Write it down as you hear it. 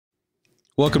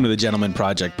Welcome to the Gentleman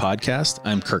Project podcast.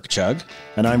 I'm Kirk Chugg.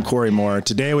 And I'm Corey Moore.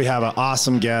 Today we have an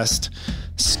awesome guest.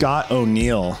 Scott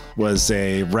O'Neill was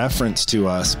a reference to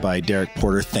us by Derek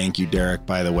Porter. Thank you, Derek,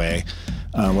 by the way.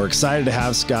 We're excited to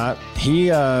have Scott.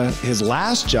 His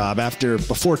last job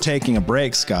before taking a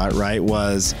break, Scott, right,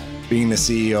 was being the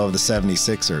CEO of the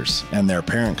 76ers and their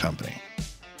parent company.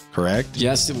 Correct?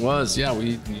 Yes, it was. Yeah,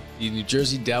 the New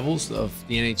Jersey Devils of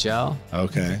the NHL.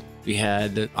 Okay. We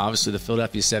had, obviously, the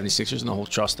Philadelphia 76ers and the whole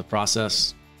trust the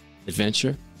process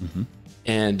adventure. Mm-hmm.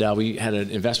 And we had an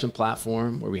investment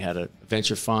platform where we had a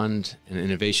venture fund, an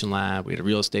innovation lab. We had a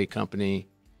real estate company,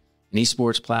 an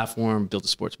esports platform, built a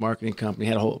sports marketing company,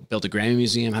 built a Grammy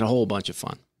Museum, had a whole bunch of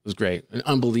fun. It was great. An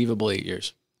unbelievable 8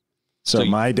 years. So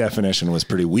my definition was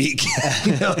pretty weak.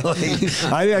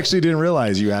 I actually didn't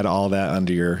realize you had all that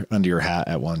under your hat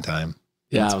at one time.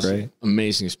 Yeah, it was great.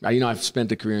 Amazing. I've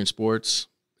spent a career in sports.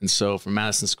 And so from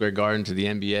Madison Square Garden to the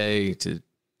NBA to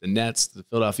the Nets, to the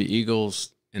Philadelphia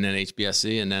Eagles, and then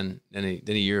HBSC, and then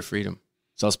a year of freedom.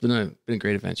 So it's been a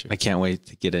great adventure. I can't wait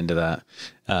to get into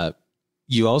that.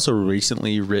 You also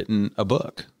recently written a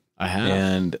book. I have.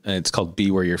 And it's called Be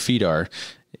Where Your Feet Are.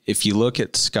 If you look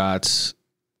at Scott's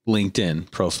LinkedIn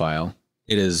profile,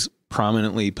 it is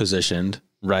prominently positioned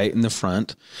right in the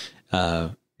front.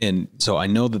 And so I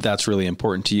know that that's really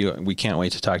important to you. We can't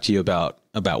wait to talk to you about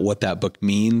what that book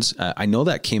means. I know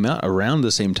that came out around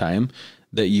the same time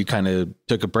that you kind of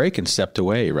took a break and stepped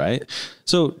away, right?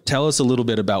 So tell us a little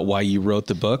bit about why you wrote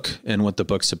the book and what the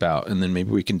book's about. And then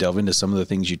maybe we can delve into some of the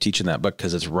things you teach in that book,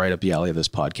 because it's right up the alley of this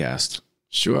podcast.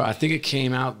 Sure. I think it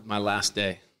came out my last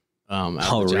day.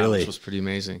 Really? Which was pretty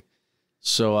amazing.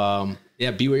 So,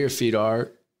 Be Where Your Feet Are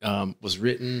was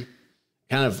written,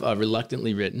 kind of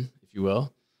reluctantly written, if you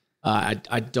will. I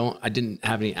didn't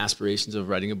have any aspirations of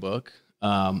writing a book.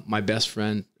 My best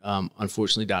friend,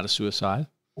 unfortunately died of suicide.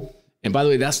 And by the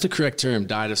way, that's the correct term,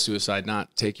 died of suicide,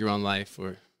 not take your own life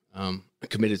or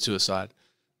committed suicide.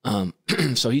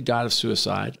 So he died of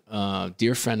suicide.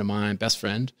 Dear friend of mine, best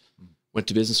friend, went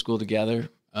to business school together.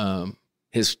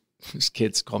 His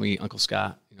kids call me Uncle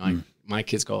Scott. My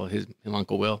kids call him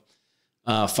Uncle Will.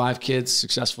 5 kids,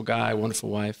 successful guy, wonderful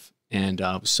wife, and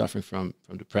was suffering from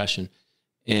depression.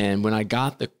 And when I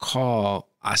got the call,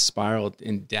 I spiraled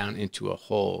down into a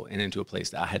hole and into a place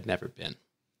that I had never been.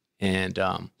 And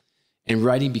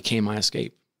writing became my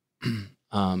escape.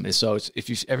 And so if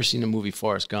you've ever seen the movie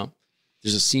Forrest Gump,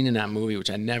 there's a scene in that movie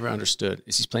which I never understood.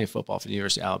 He's playing football for the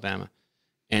University of Alabama,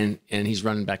 and he's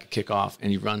running back a kickoff, and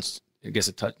he runs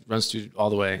through all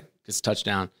the way, gets a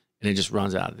touchdown, and then just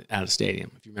runs out of the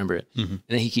stadium, if you remember it. Mm-hmm. And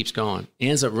then he keeps going. He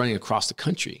ends up running across the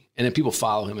country, and then people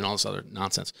follow him and all this other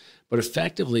nonsense. But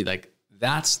effectively,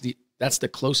 that's the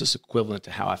closest equivalent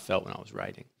to how I felt when I was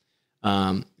writing,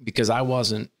 because I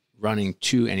wasn't running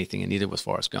to anything, and neither was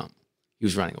Forrest Gump. He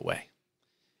was running away.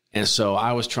 And so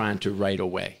I was trying to write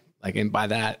away. And by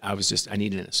that, I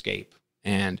needed an escape.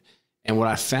 And what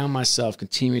I found myself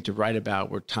continuing to write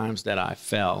about were times that I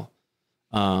fell,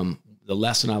 the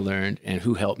lesson I learned, and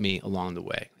who helped me along the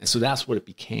way. And so that's what it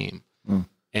became.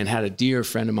 And had a dear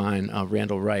friend of mine,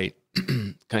 Randall Wright,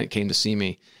 came to see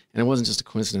me. And it wasn't just a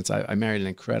coincidence. I married an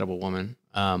incredible woman,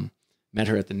 met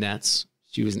her at the Nets.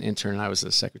 She was an intern, and I was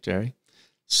a secretary.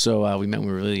 So we met when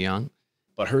we were really young.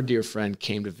 But her dear friend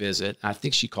came to visit. I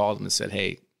think she called him and said,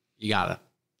 hey,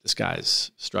 this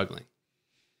guy's struggling.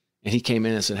 And he came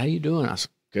in and said, how you doing? I was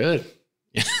good.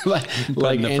 like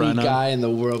any guy in the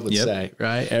world would say,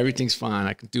 right? Everything's fine.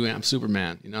 I can do it. I'm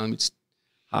Superman. Let me just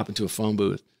hop into a phone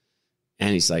booth. And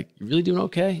he's like, you really doing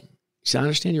okay? He said, I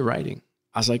understand you're writing.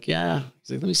 I was like, yeah. He's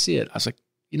like, let me see it. I was like,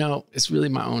 it's really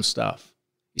my own stuff.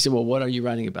 He said, well, what are you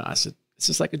writing about? I said, it's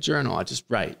just like a journal. I just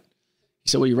write. He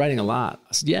said, well, you're writing a lot.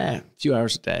 I said, yeah, a few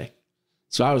hours a day.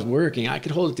 So I was working. I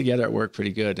could hold it together at work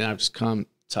pretty good. And I would just come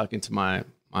tuck into my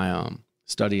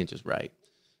study and just write.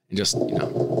 And just,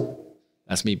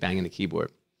 that's me banging the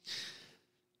keyboard.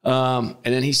 And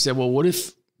then he said, well, what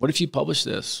if you publish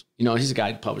this? He's a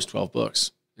guy who published 12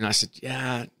 books. And I said,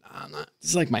 yeah, this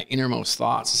is like my innermost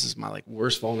thoughts. This is my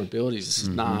worst vulnerabilities. This is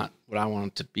not what I want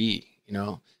it to be.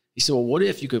 He said, well, what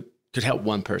if you could help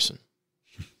one person?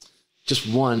 Just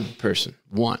one person,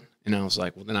 one. And I was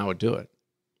like, well, then I would do it.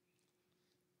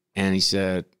 And he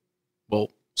said,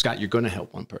 well, Scott, you're going to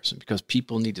help one person because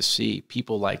people need to see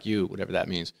people like you, whatever that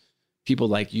means, people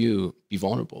like you be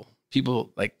vulnerable. People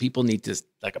need to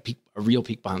a real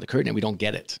peek behind the curtain, and we don't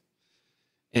get it.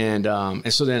 And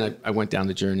so then I went down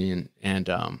the journey and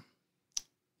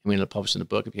we ended up publishing the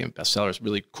book. It became a bestseller. It's a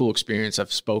really cool experience.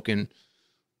 I've spoken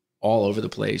all over the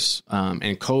place.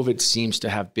 And COVID seemed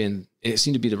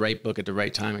to be the right book at the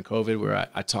right time in COVID, where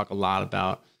I talk a lot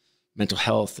about mental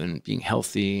health and being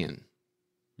healthy and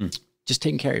just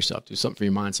taking care of yourself. Do something for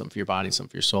your mind, something for your body, something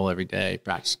for your soul every day.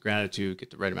 Practice gratitude, get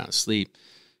the right amount of sleep,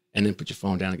 and then put your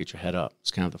phone down and get your head up.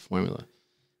 It's kind of the formula.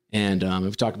 And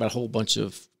we've talked about a whole bunch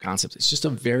of concepts. It's just a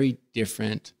very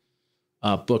different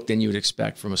book than you would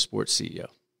expect from a sports CEO.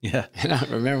 Yeah. And I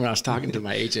remember when I was talking to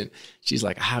my agent, she's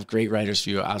like, I have great writers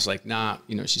for you. I was like, nah,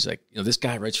 she's like, this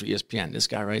guy writes for ESPN. This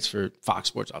guy writes for Fox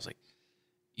Sports. I was like,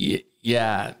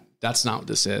 yeah, that's not what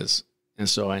this is. And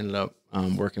so I ended up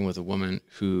working with a woman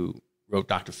who wrote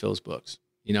Dr. Phil's books,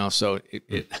 so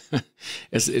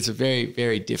it's a very,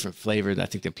 very different flavor that I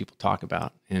think that people talk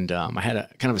about. And I had a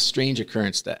kind of a strange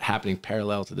occurrence that happening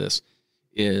parallel to this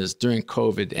is during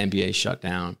COVID, the NBA shut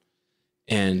down.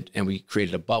 And we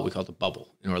created a bubble. We called it the bubble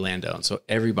in Orlando. And so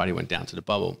everybody went down to the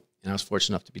bubble. And I was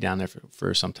fortunate enough to be down there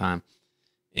for some time.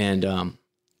 And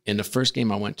in the first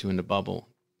game I went to in the bubble,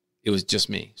 it was just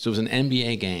me. So it was an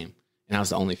NBA game, and I was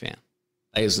the only fan.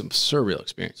 It was a surreal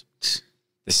experience.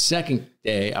 The second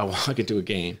day, I walk into a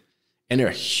game, and they're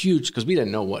huge, because we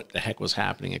didn't know what the heck was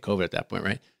happening at COVID at that point,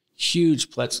 right? Huge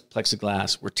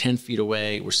plexiglass. We're 10 feet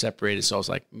away. We're separated. So I was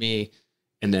like me,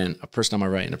 and then a person on my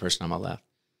right and a person on my left.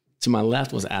 To my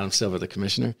left was Adam Silver, the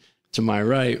commissioner. To my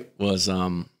right was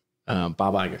Bob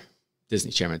Iger,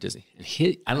 Disney, chairman of Disney. And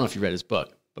I don't know if you read his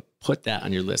book, but put that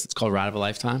on your list. It's called Ride of a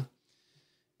Lifetime.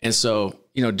 And so,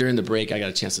 during the break, I got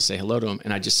a chance to say hello to him.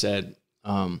 And I just said,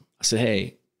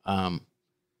 hey,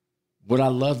 what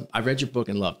I read your book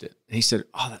and loved it. And he said,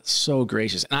 oh, that's so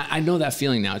gracious. And I know that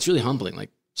feeling now. It's really humbling. Like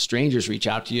strangers reach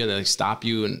out to you, they stop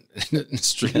you in the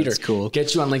street or cool.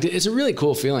 Get you on LinkedIn. It's a really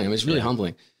cool feeling. I mean, it's really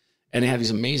humbling. And they have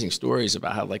these amazing stories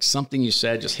about how like something you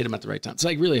said just hit him at the right time. It's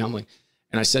like really humbling.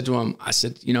 And I said to him, I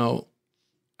said,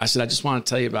 I just want to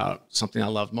tell you about something I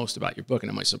loved most about your book, and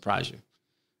it might surprise you.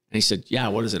 And he said, yeah,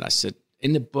 what is it? I said,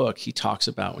 in the book, he talks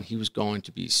about when he was going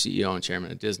to be CEO and chairman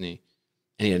of Disney,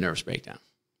 and he had a nervous breakdown.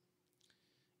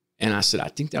 And I said, I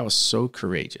think that was so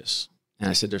courageous. And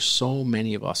I said, there's so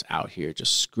many of us out here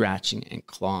just scratching and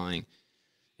clawing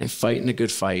and fighting a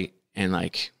good fight. And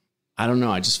like, I don't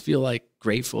know, I just feel like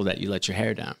grateful that you let your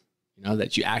hair down,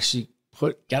 that you actually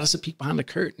got us a peek behind the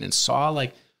curtain and saw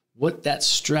like what that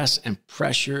stress and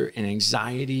pressure and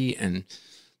anxiety and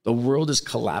the world is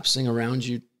collapsing around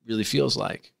you really feels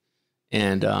like.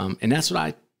 And that's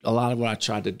a lot of what I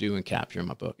tried to do and capture in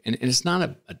my book. And it's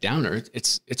not a downer.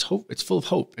 It's hope. It's full of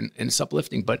hope and it's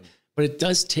uplifting, but it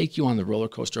does take you on the roller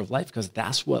coaster of life, because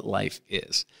that's what life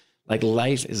is. Like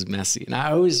life is messy. And I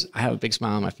have a big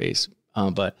smile on my face,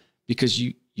 but because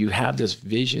you have this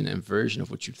vision and version of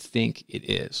what you think it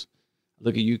is. I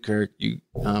look at you, Kurt,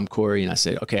 Corey, and I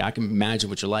say, okay, I can imagine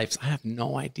what your life is. I have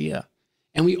no idea.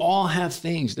 And we all have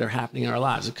things that are happening in our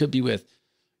lives. It could be with,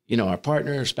 our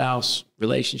partner, spouse,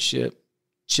 relationship,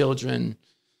 children,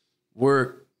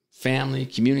 work, family,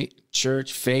 community,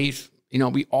 church, faith.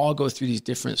 We all go through these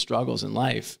different struggles in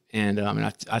life. And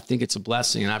I think it's a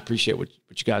blessing, and I appreciate what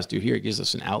you guys do here. It gives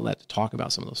us an outlet to talk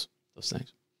about some of those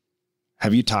things.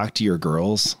 Have you talked to your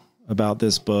girls about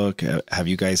this book? Have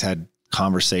you guys had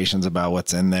conversations about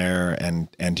what's in there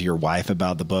and to your wife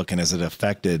about the book? And has it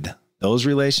affected those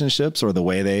relationships or the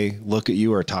way they look at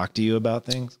you or talk to you about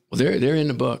things? Well, they're in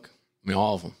the book. I mean,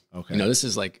 all of them. Okay. This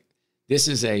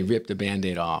is a rip the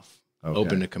Band-Aid off,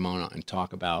 open the kimono and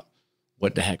talk about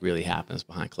what the heck really happens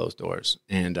behind closed doors.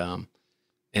 And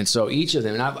so each of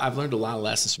them, and I've learned a lot of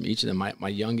lessons from each of them. My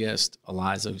youngest,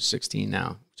 Eliza, who's 16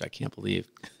 now, which I can't believe,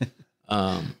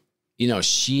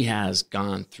 she has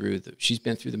she's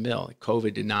been through the mill. Like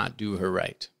COVID did not do her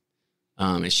right.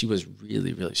 And she was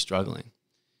really, really struggling.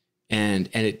 And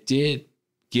it did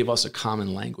give us a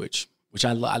common language, which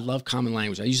I love common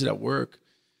language. I use it at work,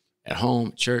 at home,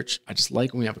 at church. I just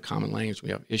like when we have a common language, we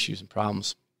have issues and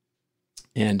problems.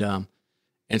 And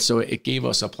so it gave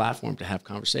us a platform to have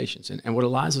conversations. And what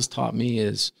Eliza's taught me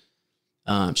is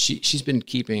she's been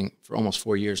keeping for almost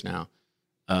 4 years now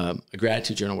a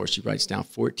gratitude journal where she writes down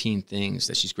 14 things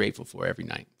that she's grateful for every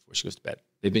night before she goes to bed.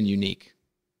 They've been unique.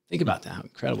 Think about that, how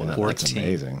incredible that is. That's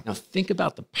amazing. Now think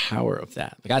about the power of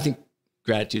that. Like I think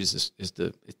gratitude is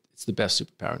the best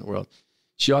superpower in the world.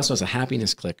 She also has a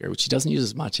happiness clicker, which she doesn't use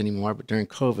as much anymore, but during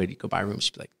COVID, you go by a room,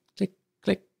 she'd be like, click,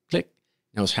 click, click.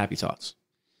 And it was happy thoughts.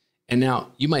 And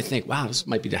now you might think, wow, this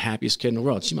might be the happiest kid in the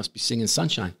world. She must be singing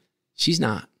sunshine. She's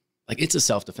not. Like it's a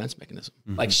self-defense mechanism.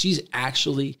 Mm-hmm. Like she's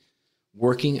actually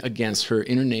working against her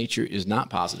inner nature is not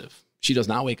positive. She does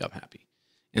not wake up happy.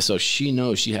 And so she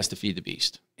knows she has to feed the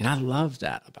beast. And I love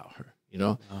that about her,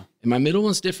 Wow. And my middle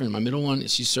one's different. My middle one,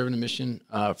 she's serving a mission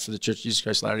for the Church of Jesus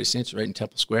Christ of Latter-day Saints right in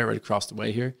Temple Square, right across the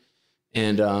way here.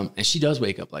 And she does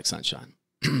wake up like sunshine.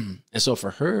 And so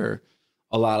for her,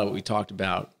 a lot of what we talked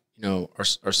about, are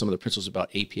some of the principles about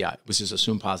API, which is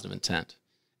assume positive intent.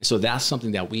 And so that's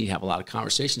something that we have a lot of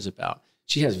conversations about.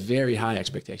 She has very high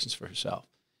expectations for herself,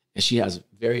 and she has a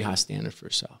very high standard for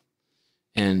herself.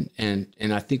 And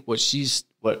I think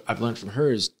what I've learned from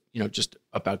her is, just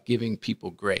about giving people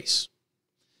grace,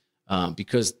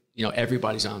 because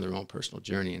everybody's on their own personal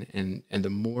journey, and the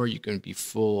more you can be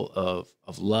full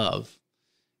of love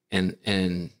and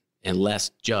less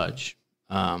judge,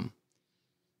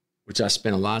 which I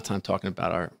spent a lot of time talking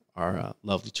about our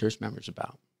lovely church members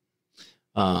about.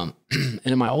 And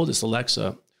then my oldest,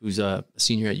 Alexa, who's a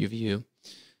senior at UVU,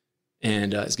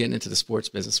 and is getting into the sports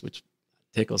business, which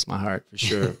tickles my heart for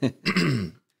sure.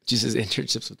 She says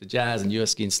internships with the Jazz and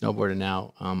US Ski and Snowboard, and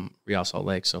now Real Salt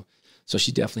Lake. So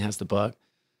she definitely has the bug.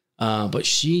 But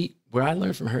where I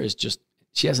learned from her is just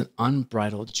she has an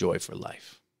unbridled joy for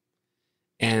life,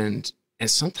 and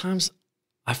sometimes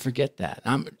I forget that.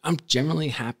 I'm generally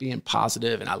happy and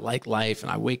positive, and I like life,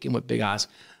 and I wake in with big eyes.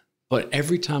 But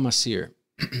every time I see her,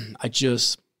 I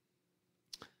just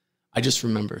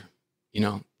remember,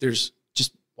 there's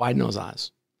just widen those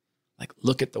eyes, like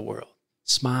look at the world,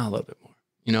 smile a little bit more,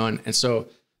 and so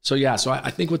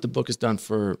I think what the book has done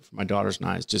for my daughters and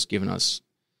I is just given us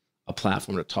a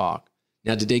platform to talk.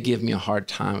 Now, did they give me a hard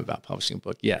time about publishing a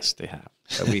book? Yes, they have.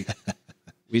 So we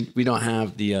don't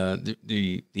have the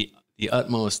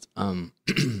utmost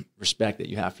respect that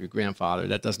you have for your grandfather.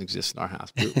 That doesn't exist in our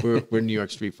house. We're New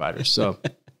York street fighters. So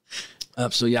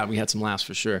yeah, we had some laughs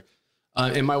for sure.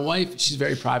 And my wife, she's a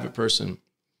very private person,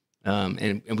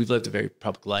 and we've lived a very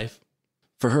public life.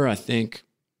 For her, I think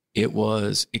it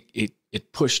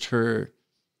pushed her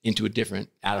into a different,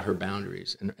 out of her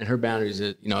boundaries, and her boundaries,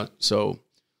 so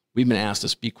we've been asked to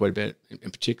speak quite a bit,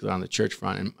 in particular on the church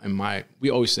front. And we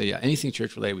always say, yeah, anything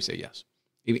church related, we say yes.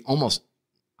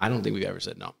 I don't think we've ever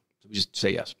said no. We just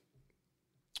say yes.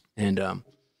 And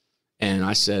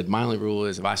I said, my only rule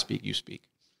is if I speak, you speak.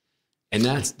 And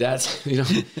that's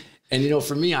and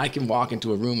for me, I can walk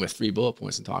into a room with 3 bullet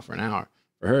points and talk for an hour.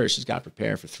 For her, she's got to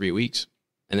prepare for 3 weeks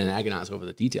and then agonize over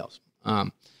the details.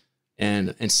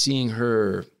 And seeing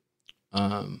her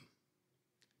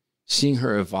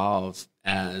evolve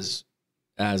as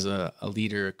a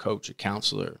leader, a coach, a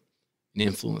counselor, an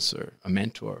influencer, a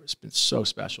mentor, it's been so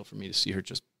special for me to see her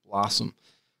just blossom.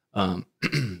 I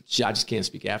just can't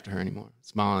speak after her anymore.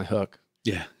 It's my only hook.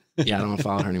 Yeah. I don't want to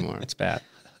follow her anymore. It's bad.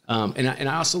 And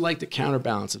I also like the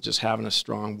counterbalance of just having a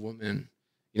strong woman,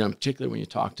 in particular when you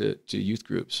talk to youth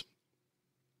groups.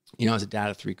 As a dad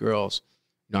of 3 girls,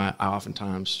 I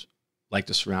oftentimes like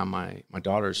to surround my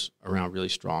daughters around really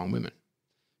strong women,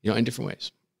 in different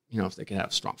ways. If they can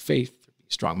have strong faith,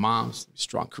 strong moms,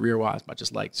 strong career-wise, but I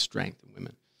just like strength in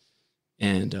women.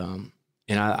 And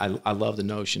I love the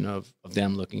notion of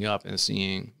them looking up and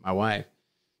seeing my wife,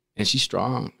 and she's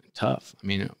strong and tough. I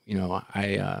mean,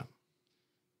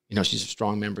 she's a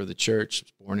strong member of the church,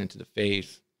 was born into the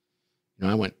faith.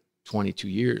 I went 22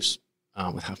 years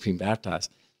without being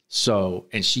baptized. So,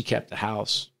 and she kept the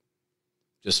house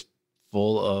just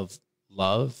full of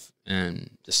love and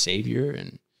the Savior,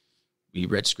 and we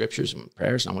read scriptures and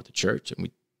prayers, and I went to church,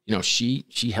 and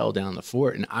she held down the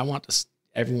fort. And I want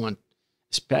everyone,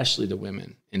 especially the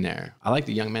women in there. I like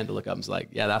the young men to look up and be like,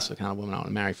 yeah, that's the kind of woman I want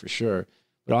to marry for sure.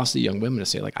 But also the young women to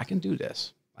say, like, I can do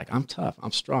this. Like, I'm tough,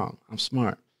 I'm strong, I'm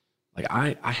smart. Like,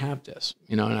 I have this,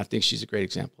 and I think she's a great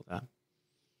example of that.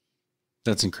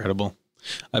 That's incredible.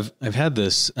 I've had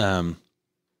this thought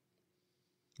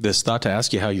to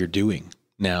ask you how you're doing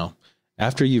now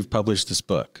after you've published this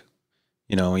book.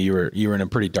 You were in a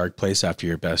pretty dark place after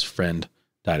your best friend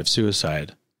died of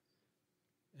suicide.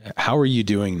 How are you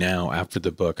doing now after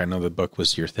the book? I know the book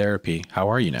was your therapy. How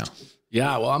are you now?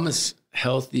 Yeah, well, I'm as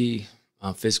healthy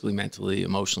physically, mentally,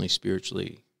 emotionally,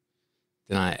 spiritually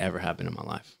than I ever have been in my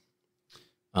life.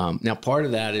 Now, part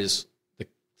of that is the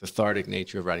cathartic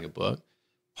nature of writing a book.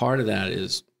 Part of that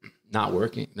is not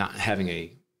working, not having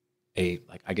a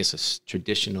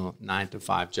traditional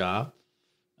 9-to-5 job.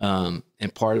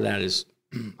 And part of that is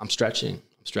I'm stretching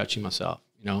myself,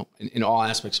 in all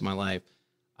aspects of my life.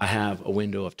 I have a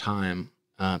window of time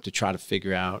to try to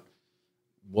figure out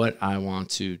what I want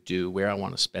to do, where I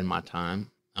want to spend my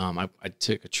time. I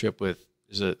took a trip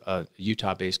there's a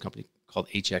Utah-based company called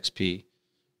HXP,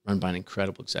 run by an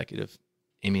incredible executive,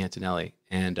 Amy Antonelli,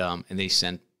 and they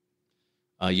send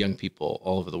young people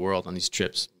all over the world on these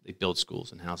trips. They build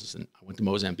schools and houses. And I went to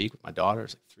Mozambique with my daughter. It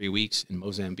was like 3 weeks in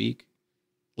Mozambique,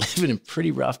 living in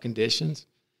pretty rough conditions,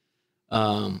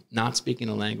 not speaking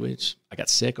the language. I got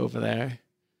sick over there,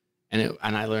 and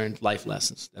I learned life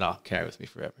lessons that I'll carry with me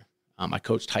forever. I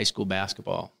coached high school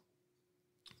basketball.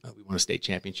 We won a state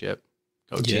championship.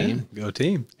 Go team. Go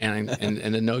team. And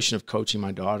the notion of coaching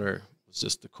my daughter was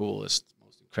just the coolest,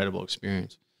 most incredible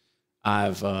experience.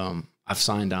 I've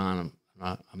signed on.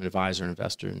 I'm an advisor and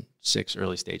investor in 6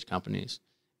 early stage companies.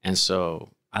 And so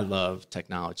I love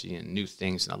technology and new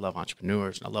things, and I love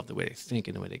entrepreneurs, and I love the way they think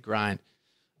and the way they grind.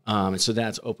 And so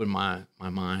that's opened my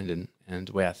mind and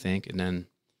the way I think. And then,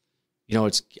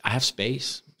 I have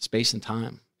space and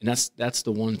time. And that's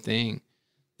the one thing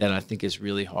that I think is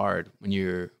really hard when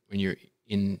you're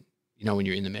in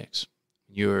the mix.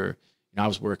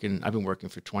 I've been working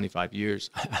for 25 years.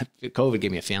 COVID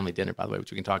gave me a family dinner, by the way,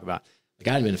 which we can talk about. Like,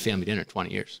 I hadn't been a family dinner in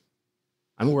 20 years.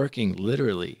 I'm working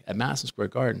literally at Madison Square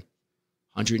Garden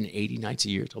 180 nights a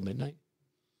year till midnight.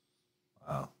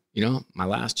 Wow. My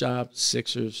last job,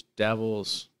 Sixers,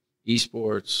 Devils,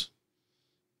 esports,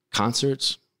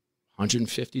 concerts,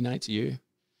 150 nights a year.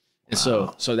 And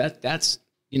Wow. so that's,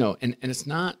 and it's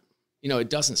not, it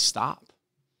doesn't stop.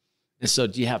 And so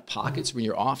do you have pockets when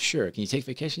you're off? Sure. Can you take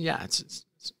vacation? Yeah.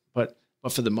 But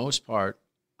for the most part,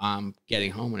 I'm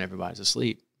getting home when everybody's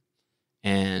asleep.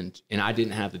 And I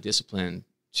didn't have the discipline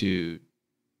to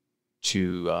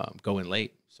go in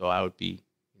late. So I would be,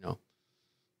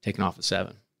 taking off at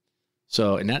 7.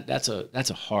 So, and that's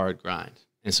a hard grind.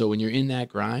 And so when you're in that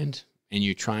grind and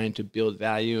you're trying to build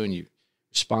value and you're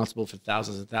responsible for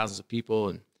thousands and thousands of people,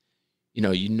 and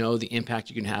the impact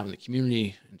you can have in the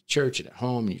community and the church and at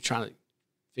home, and you're trying to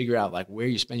figure out like where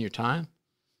you spend your time.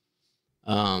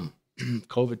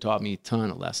 COVID taught me a ton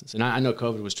of lessons. And I know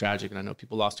COVID was tragic, and I know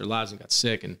people lost their lives and got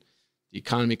sick, and the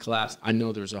economy collapsed. I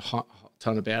know there was a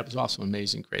ton of bad, but it was also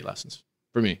amazing, great lessons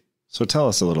for me. So tell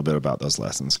us a little bit about those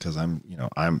lessons, because I'm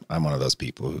one of those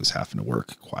people who's having to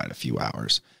work quite a few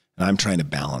hours, and I'm trying to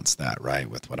balance that, right,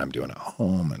 with what I'm doing at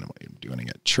home and what I'm doing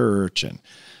at church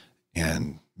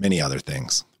and many other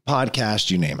things, podcast,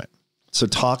 you name it. So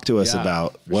talk to us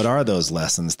about what are those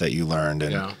lessons that you learned,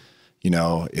 and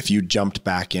if you jumped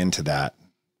back into that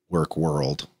work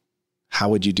world, how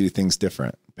would you do things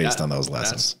different based on those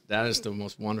lessons? That is the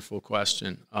most wonderful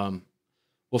question.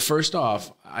 Well, first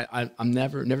off, I'm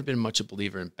never been much a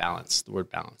believer in balance, the word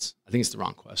balance. I think it's the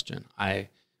wrong question.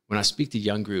 When I speak to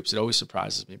young groups, it always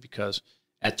surprises me, because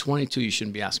at 22, you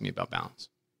shouldn't be asking me about balance.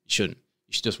 You shouldn't.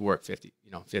 You should just work 50,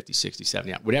 60,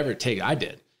 70, whatever it takes. I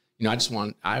did.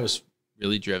 I was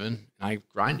really driven, and I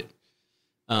grinded.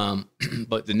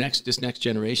 But this next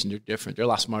generation, they're different. They're a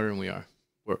lot smarter than we are.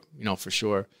 We're, for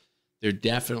sure. They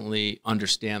definitely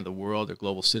understand the world. They're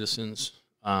global citizens.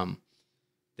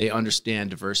 They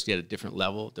understand diversity at a different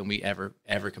level than we ever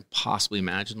can possibly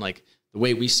imagine. Like the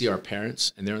way we see our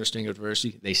parents and their understanding of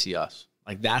diversity, they see us.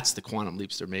 Like that's the quantum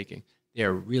leaps they're making. They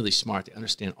are really smart. They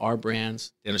understand our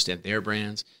brands. They understand their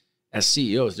brands. As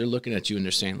CEOs, they're looking at you and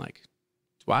they're saying like,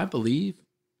 do I believe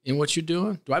in what you're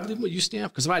doing? Do I believe in what you stand for?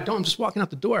 Because if I don't, I'm just walking out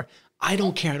the door. I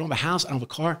don't care. I don't have a house. I don't have a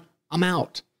car. I'm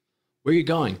out. Where are you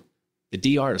going? The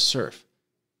DR to surf.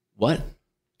 What?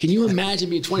 Can you imagine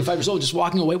being 25 years old, just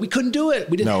walking away? We couldn't do it.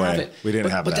 We didn't have it. We didn't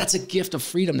have that. But that's a gift of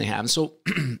freedom they have. And so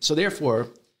therefore,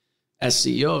 as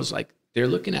CEOs, like they're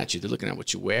looking at you. They're looking at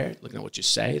what you wear, looking at what you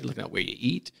say, looking at where you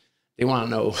eat. They want to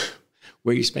know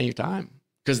where you spend your time,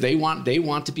 because they want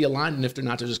to be aligned. And if they're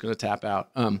not, they're just going to tap out.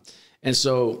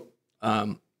 So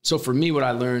for me, what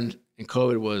I learned in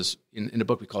COVID was in the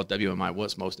book we call WMI,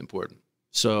 what's most important.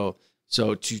 So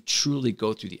to truly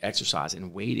go through the exercise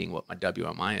and weighting what my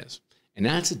WMI is. And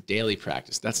that's a daily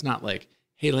practice. That's not like,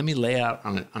 hey, let me lay out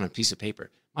on a piece of paper.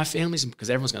 My family's, because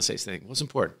everyone's going to say something. What's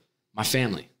important? My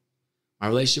family, my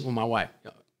relationship with my wife.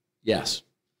 Yes.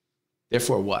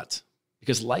 Therefore what?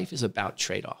 Because life is about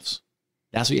trade-offs.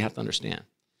 That's what you have to understand.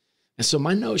 And so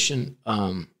my notion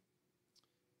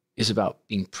is about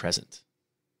being present.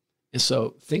 And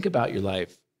so think about your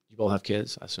life. You both have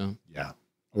kids, I assume? Yeah.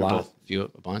 A lot?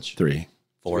 A bunch? 3.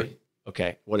 4.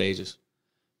 Okay. What ages?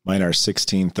 Mine are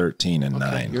 16, 13, and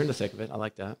 9. You're in the thick of it. I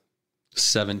like that.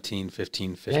 17,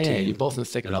 15, 15. Yeah, you're both in the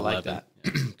thick of it. I like 11.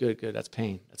 that. Good. That's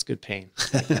pain. That's good pain.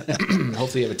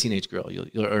 Hopefully you have a teenage girl.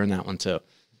 You'll earn that one too.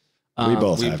 We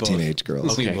both have teenage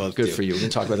girls. Okay, both good do. for you. We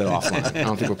can talk about that offline. I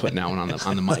don't think we're putting that one on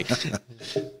the mic.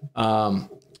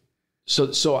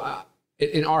 So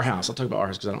in our house, I'll talk about our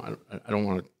house because I don't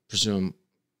want to presume,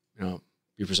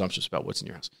 be presumptuous about what's in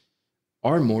your house.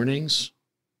 Our mornings,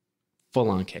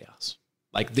 full on chaos.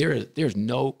 Like there's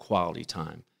no quality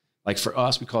time. Like for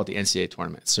us, we call it the NCAA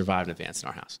tournament, survive and advance in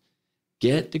our house.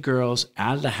 Get the girls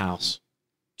out of the house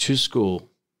to school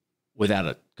without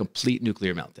a complete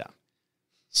nuclear meltdown.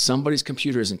 Somebody's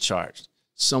computer isn't charged.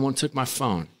 Someone took my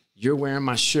phone. You're wearing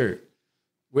my shirt.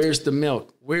 Where's the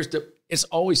milk? It's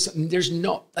always something. There's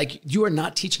no, like, you are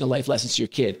not teaching a life lesson to your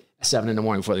kid at 7 a.m.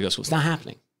 before they go to school. It's not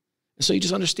happening. And so you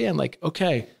just understand, like,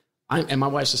 okay, and my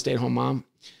wife's a stay-at-home mom.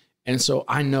 And so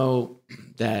I know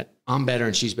that I'm better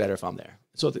and she's better if I'm there.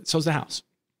 So's the house.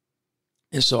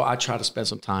 And so I try to spend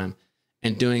some time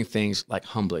and doing things like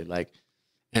humbly, like,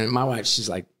 and my wife, she's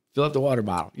like, fill up the water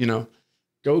bottle,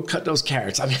 go cut those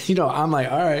carrots. I mean, I'm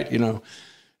like, all right,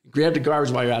 grab the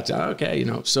garbage while you're out there.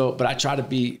 Okay. So, but I try to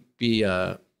be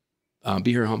her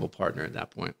humble partner at that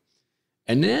point.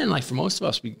 And then, like, for most of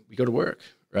us, we go to work,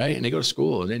 right? And they go to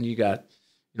school. And then you got,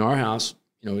 our house,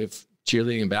 we have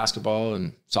cheerleading and basketball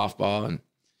and softball, and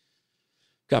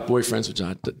got boyfriends, which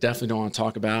I definitely don't want to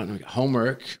talk about. And we got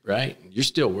homework, right? And you're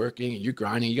still working and you're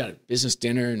grinding. You got a business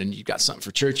dinner, and then you got something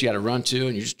for church you got to run to,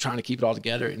 and you're just trying to keep it all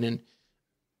together. And then,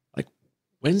 like,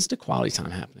 when's the quality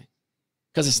time happening?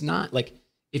 Because it's not like,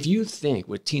 if you think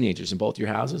with teenagers in both your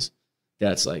houses,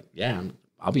 that's like, yeah,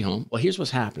 I'll be home. Well, here's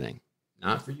what's happening.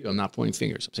 Not for you. I'm not pointing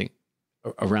fingers. I'm saying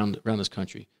around this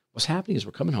country. What's happening is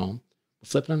we're coming home, we're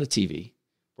flipping on the TV,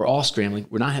 we're all scrambling.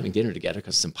 We're not having dinner together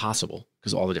because it's impossible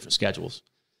because of all the different schedules.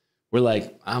 We're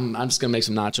like, I'm just going to make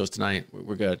some nachos tonight.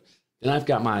 We're good. Then I've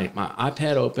got my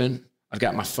iPad open. I've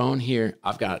got my phone here.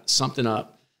 I've got something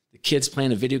up. The kids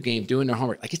playing a video game, doing their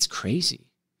homework. Like, it's crazy.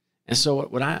 And so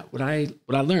what I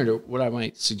learned, or what I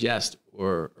might suggest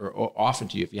or offer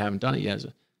to you if you haven't done it yet, is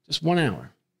just 1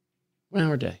 hour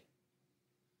a day.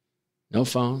 No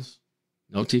phones,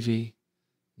 no TV,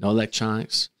 no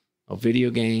electronics, no video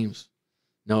games,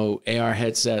 no AR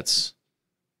headsets.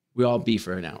 We all be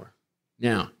for an hour.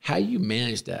 Now, how you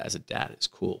manage that as a dad is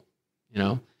cool,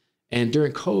 And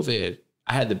during COVID,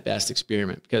 I had the best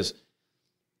experiment because,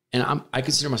 and I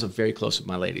consider myself very close with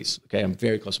my ladies. Okay, I'm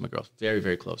very close with my girls, very,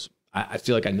 very close. I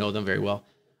feel like I know them very well.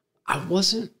 I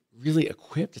wasn't really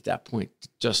equipped at that point to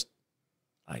just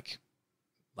like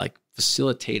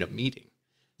facilitate a meeting.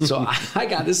 So I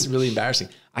got, this is really embarrassing.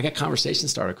 I got conversation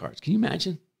starter cards. Can you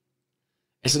imagine?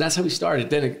 And so that's how we started.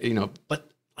 Then,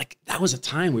 but like, that was a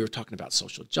time we were talking about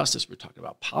social justice. We were talking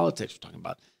about politics. We're talking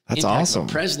about that's impact awesome. Of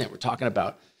the president. We're talking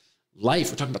about life.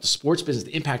 We're talking about the sports business,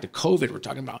 the impact of COVID. We're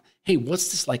talking about, hey,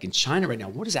 what's this like in China right now?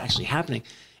 What is actually happening?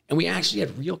 And we actually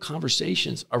had real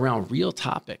conversations around real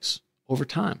topics over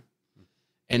time.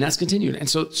 And that's continued. And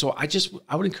so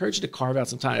I would encourage you to carve out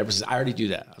some time. Everyone says, I already do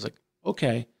that. I was like,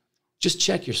 okay, just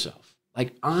check yourself.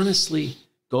 Like, honestly,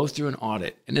 go through an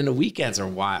audit. And then the weekends are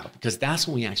wild because that's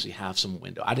when we actually have some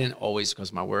window. I didn't always, because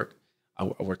of my work, I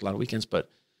worked a lot of weekends, but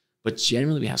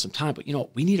generally we have some time. But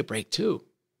we need a break too.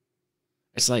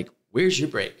 It's like, where's your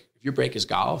break? If your break is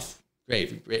golf,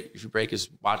 great. If your break is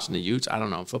watching the Utes, I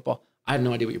don't know, football, I have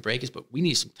no idea what your break is, but we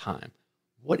need some time.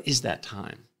 What is that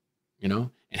time?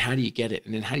 And how do you get it?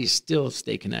 And then how do you still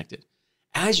stay connected?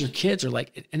 As your kids are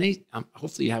like, and they,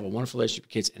 hopefully you have a wonderful relationship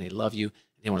with kids and they love you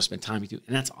and they want to spend time with you.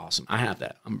 And that's awesome. I have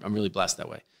that. I'm really blessed that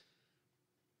way.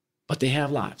 But they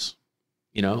have lives,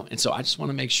 And so I just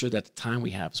want to make sure that the time we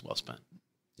have is well spent.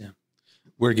 Yeah.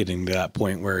 We're getting to that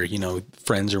point where,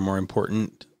 friends are more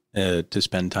important to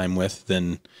spend time with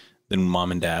than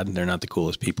mom and dad. They're not the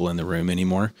coolest people in the room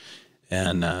anymore.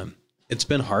 And it's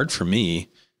been hard for me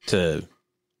to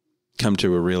come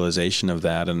to a realization of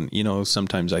that. And,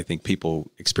 sometimes I think people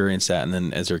experience that. And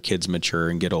then as their kids mature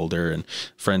and get older and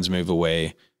friends move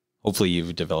away, hopefully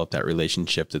you've developed that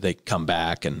relationship that they come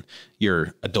back and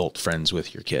you're adult friends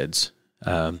with your kids.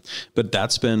 But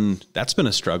that's been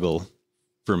a struggle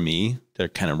for me to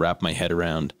kind of wrap my head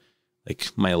around. Like,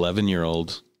 my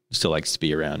 11-year-old still likes to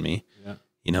be around me,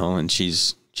 and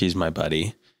she's my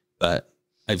buddy, but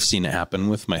I've seen it happen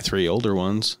with my 3 older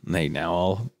ones, and they now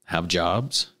all have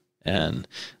jobs and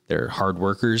they're hard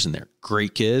workers and they're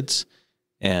great kids.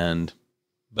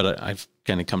 But I've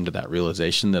kind of come to that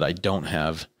realization that I don't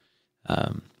have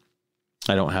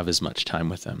as much time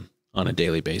with them on a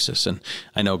daily basis. And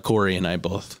I know Corey and I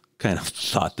both kind of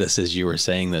thought this as you were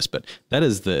saying this, but that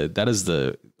is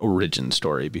the origin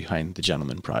story behind the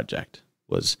Gentleman Project,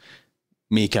 was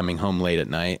me coming home late at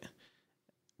night,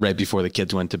 right before the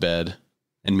kids went to bed,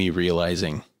 and me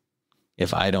realizing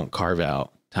if I don't carve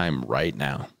out time right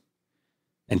now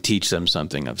and teach them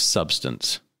something of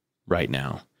substance right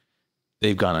now,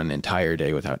 they've gone an entire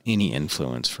day without any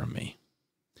influence from me.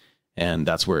 And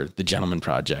that's where the Gentleman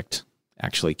Project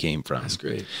actually came from. That's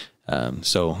great.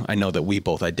 So I know that we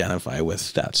both identify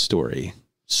with that story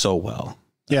so well.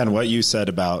 Yeah. And what you said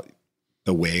about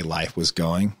the way life was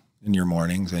going in your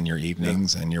mornings and your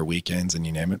evenings and your weekends and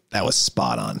you name it, that was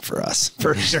spot on for us,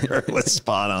 for sure. It was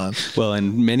spot on. Well,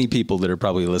 and many people that are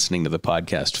probably listening to the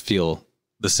podcast feel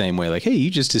the same way, like, hey, you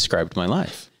just described my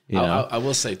life. I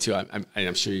will say too,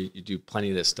 I'm sure you do plenty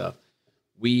of this stuff.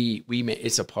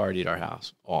 It's a party at our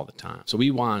house all the time. So we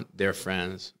want their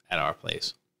friends at our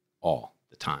place all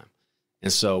the time.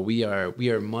 And so we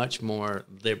are much more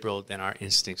liberal than our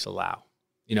instincts allow,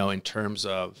 in terms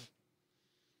of,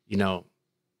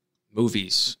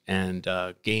 movies and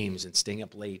games and staying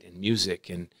up late and music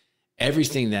and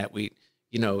everything that we,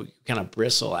 kind of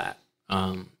bristle at.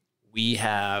 We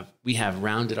have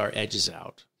rounded our edges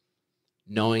out,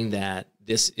 knowing that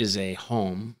this is a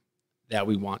home that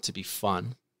we want to be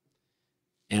fun,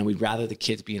 and we'd rather the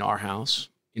kids be in our house.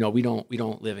 We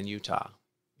don't live in Utah.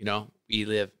 We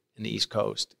live in the East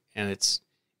Coast, and it's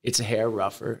a hair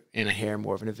rougher and a hair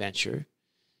more of an adventure.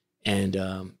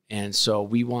 And so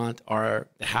we want the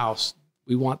house.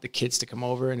 We want the kids to come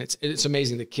over, and it's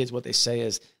amazing. The kids, what they say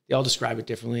is they all describe it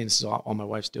differently, and this is all my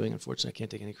wife's doing. Unfortunately, I can't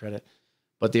take any credit,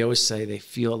 but they always say they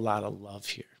feel a lot of love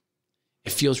here.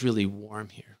 It feels really warm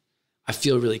here. I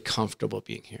feel really comfortable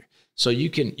being here. So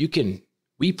we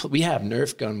have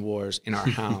Nerf gun wars in our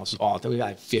house. We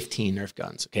have 15 Nerf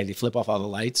guns. Okay, they flip off all the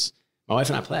lights. My wife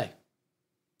and I play,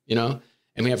 and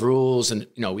we have rules, and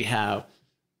we have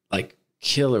like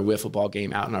killer wiffle ball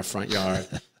game out in our front yard.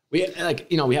 We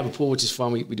have a pool, which is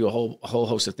fun. We do a whole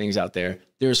host of things out there.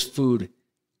 There's food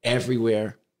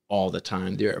everywhere all the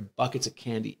time. There are buckets of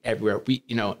candy everywhere.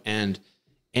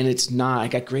 And it's not. I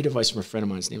got great advice from a friend of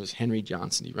mine. His name was Henry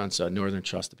Johnson. He runs Northern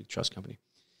Trust, a big trust company.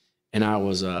 And I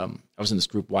was in this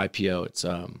group YPO. It's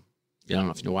I don't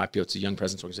know if you know YPO. It's a young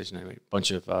presidents organization. Anyway, a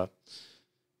bunch of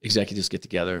executives get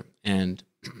together, and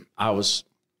I was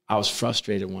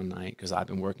frustrated one night because I've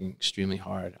been working extremely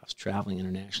hard. I was traveling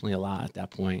internationally a lot at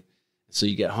that point. So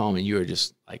you get home and you are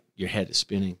just like, your head is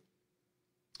spinning.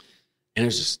 And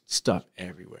there's just stuff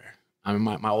everywhere. I mean,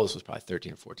 my oldest was probably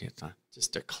 13 or 14 at the time.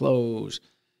 Just their clothes.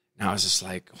 And I was just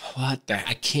like, what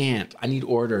I can't. I need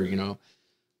order,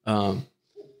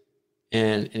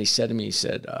 And he said to me, he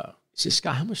said,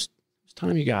 Scott, how much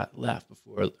time you got left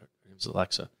before, it was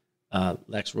Alexa,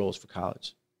 Lex rolls for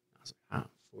college? I was like,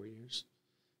 4 years.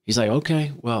 He's like,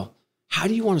 okay, well, how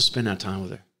do you want to spend that time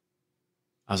with her?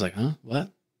 I was like, huh, what?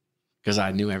 Because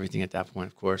I knew everything at that point,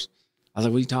 of course. I was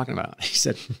like, what are you talking about? He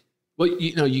said, well,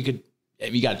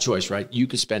 you got a choice, right? You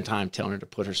could spend time telling her to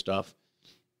put her stuff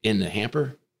in the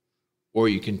hamper, or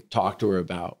you can talk to her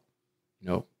about,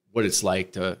 what it's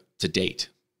like to date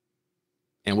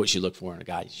and what you look for in a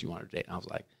guy you want to date. And I was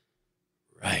like,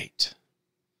 right.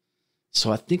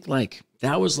 So I think like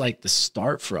that was like the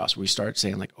start for us. We started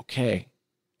saying like, okay.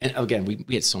 And again, we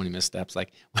had so many missteps.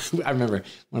 Like I remember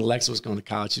when Alexa was going to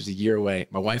college, she was a year away.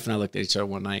 My wife and I looked at each other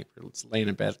one night. We were laying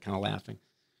in bed, kind of laughing.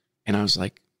 And I was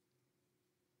like,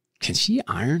 can she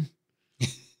iron?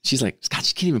 She's like, Scott,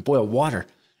 she can't even boil water.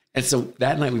 And so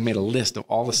that night we made a list of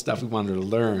all the stuff we wanted to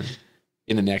learn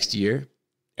in the next year.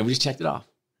 And we just checked it off.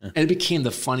 And it became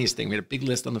the funniest thing. We had a big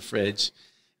list on the fridge,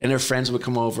 and their friends would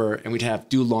come over, and we'd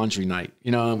do laundry night.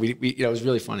 And it was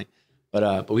really funny.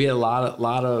 But we had a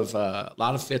lot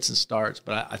of fits and starts.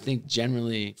 But I think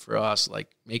generally for us,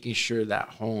 like making sure that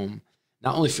home,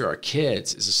 not only for our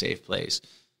kids, is a safe place,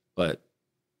 but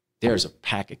there's a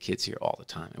pack of kids here all the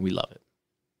time, and we love it.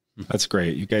 That's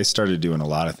great. You guys started doing a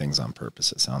lot of things on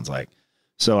purpose, it sounds like.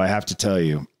 So I have to tell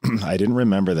you, I didn't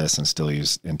remember this until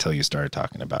you started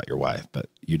talking about your wife, but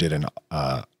you did an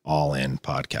all-in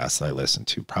podcast that I listened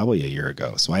to probably a year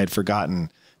ago. So I had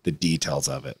forgotten the details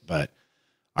of it, but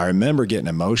I remember getting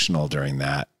emotional during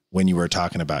that when you were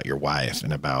talking about your wife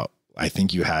and about, I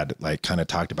think you had like kind of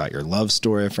talked about your love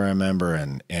story, if I remember,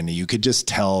 and you could just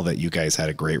tell that you guys had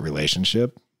a great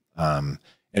relationship.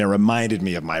 And it reminded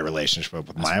me of my relationship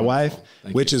with my wife,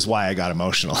 which is why I got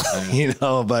emotional,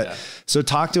 but yeah. So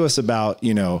talk to us about,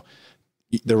 the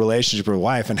relationship with your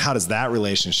wife, and how does that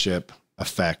relationship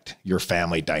affect your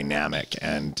family dynamic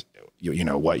and,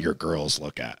 what your girls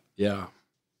look at? Yeah.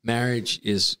 Marriage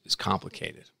is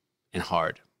complicated and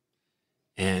hard.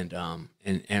 And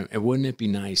wouldn't it be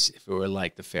nice if it were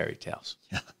like the fairy tales?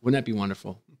 Yeah. Wouldn't that be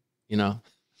wonderful?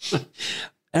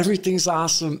 Everything's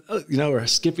awesome. We're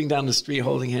skipping down the street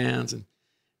holding hands,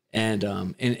 and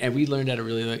we learned at a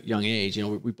really young age.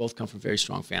 We both come from very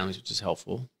strong families, which is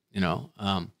helpful.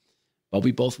 But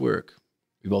we both work.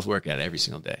 We both work at it every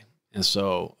single day, and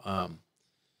so I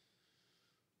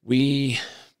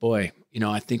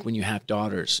think when you have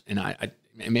daughters, and I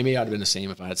maybe I'd have been the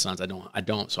same if I had sons. I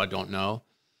don't, so I don't know.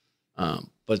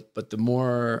 But the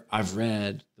more I've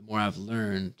read, the more I've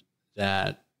learned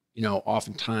that.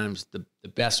 Oftentimes the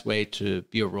best way to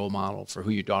be a role model for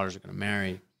who your daughters are going to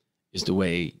marry is the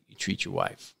way you treat your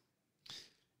wife.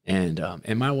 And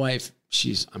my wife,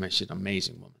 she's an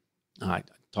amazing woman. I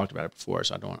talked about it before,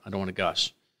 so I don't want to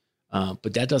gush.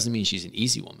 But that doesn't mean she's an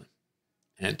easy woman.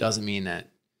 And it doesn't mean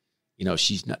that,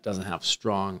 doesn't have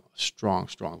strong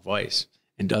voice,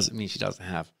 and doesn't mean she doesn't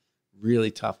have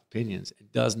really tough opinions,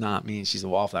 it does not mean she's a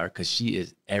wallflower, because she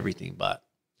is everything but.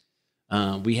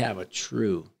 We have a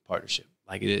true partnership.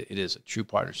 Like it is a true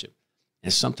partnership.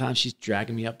 And sometimes she's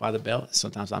dragging me up by the belt.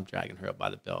 Sometimes I'm dragging her up by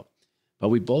the belt. But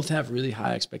we both have really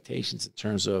high expectations in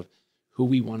terms of who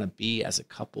we want to be as a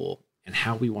couple and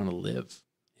how we want to live.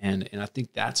 And I think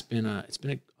it's been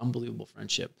an unbelievable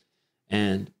friendship.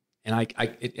 And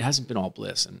it hasn't been all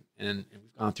bliss. And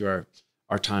we've gone through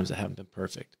our times that haven't been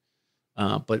perfect.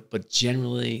 But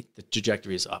generally the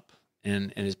trajectory is up.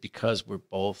 And it's because we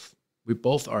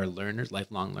both are learners,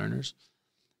 lifelong learners,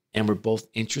 and we're both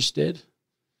interested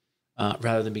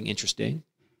rather than being interesting.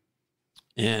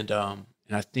 And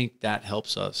I think that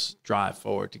helps us drive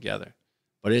forward together.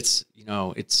 But it's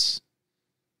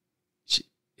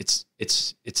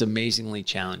amazingly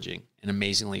challenging and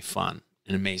amazingly fun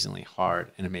and amazingly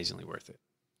hard and amazingly worth it.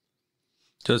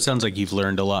 So it sounds like you've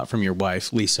learned a lot from your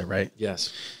wife, Lisa, right?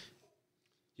 Yes.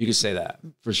 You could say that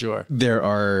for sure. There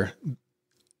are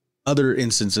other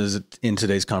instances in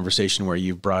today's conversation where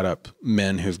you've brought up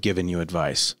men who've given you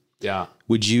advice. Yeah.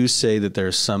 Would you say that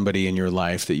there's somebody in your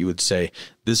life that you would say,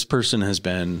 this person has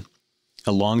been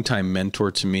a longtime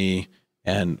mentor to me,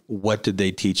 and what did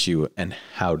they teach you and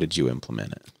how did you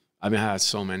implement it? I mean, I had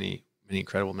so many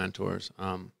incredible mentors.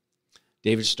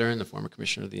 David Stern, the former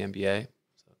commissioner of the NBA,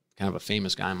 kind of a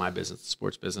famous guy in my business, the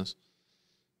sports business.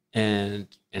 And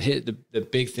the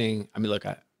big thing, I mean, look,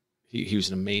 he was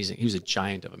he was a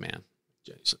giant of a man.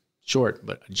 Short,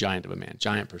 but a giant of a man,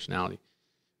 giant personality.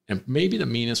 And maybe the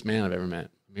meanest man I've ever met.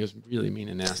 I mean, he was really mean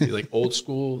and nasty, like old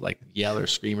school, like yeller,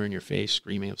 screamer in your face,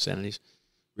 screaming obscenities.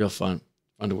 Real fun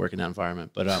to work in that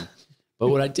environment. But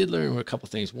what I did learn were a couple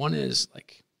things. One is,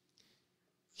 like,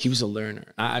 he was a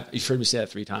learner. You've heard me say that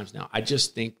 3 times now. I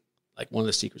just think, like, one of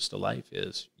the secrets to life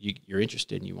is you're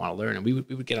interested and you want to learn. And we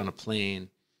would get on a plane.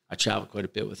 I traveled quite a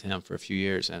bit with him for a few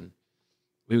years, and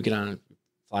we would get on,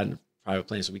 fly in a private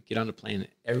plane. So we'd get on the plane, and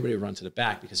everybody would run to the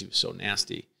back because he was so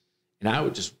nasty. And I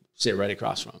would just sit right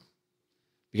across from him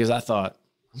because I thought,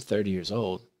 I'm 30 years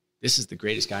old. This is the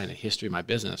greatest guy in the history of my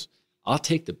business. I'll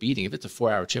take the beating. If it's a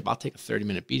 4-hour trip, I'll take a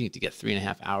 30-minute beating to get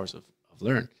 3.5 hours of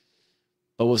learn.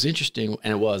 But what was interesting,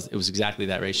 and it was exactly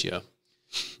that ratio.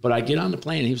 But I get on the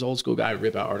plane, and he was an old school guy, would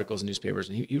rip out articles in newspapers,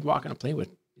 and he would walk on a plane with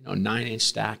a 9-inch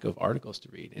stack of articles to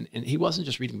read. And he wasn't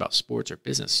just reading about sports or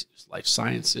business. It was life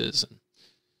sciences and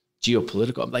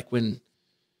geopolitical. Like when,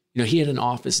 he had an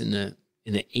office in the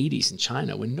 80s in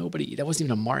China when that wasn't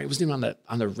even a market. It wasn't even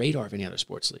on the radar of any other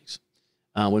sports leagues.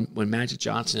 When Magic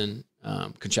Johnson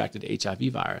contracted the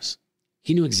HIV virus,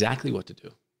 he knew exactly what to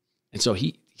do. And so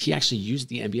he actually used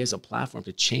the NBA as a platform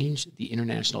to change the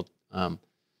international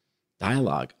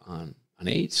dialogue on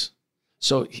AIDS.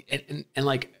 So, and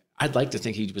like, I'd like to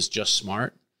think he was just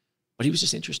smart, but he was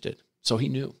just interested. So he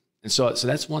knew. And so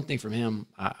that's one thing from him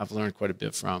I've learned quite a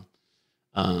bit from.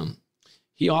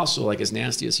 He also, like, as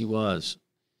nasty as he was,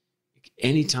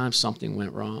 anytime something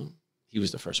went wrong, he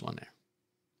was the first one there.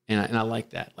 And I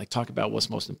like that. Like, talk about what's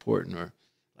most important, or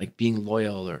like being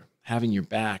loyal, or having your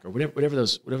back, or whatever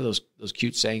those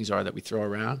cute sayings are that we throw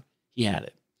around. He had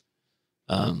it.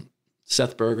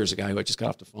 Seth Berger is a guy who I just got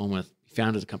off the phone with. He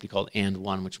founded a company called And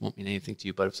One, which won't mean anything to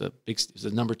you, but it was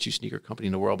the number 2 sneaker company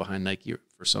in the world behind Nike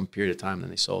for some period of time. Then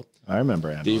they sold. I remember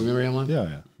And One. Do you remember And One?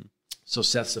 Yeah. So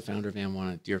Seth's the founder of And One,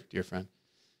 a dear friend,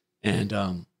 and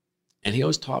he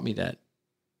always taught me that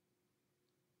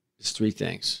there's 3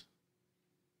 things.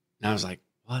 And I was like,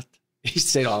 what? He used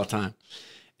to say it all the time.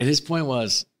 And his point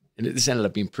was, and this ended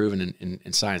up being proven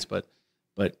in science, but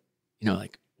like,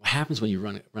 what happens when you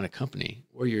run a company,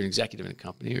 or you're an executive in a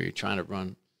company, or you're trying to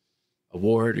run a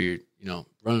ward, or you're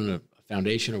running a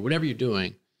foundation, or whatever you're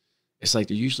doing, it's like,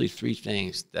 there are usually 3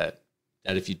 things that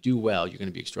if you do well, you're going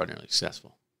to be extraordinarily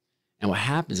successful. And what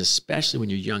happens, especially when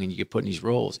you're young and you get put in these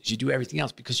roles, is you do everything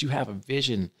else because you have a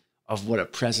vision of what a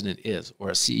president is, or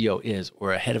a CEO is,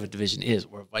 or a head of a division is,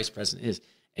 or a vice president is.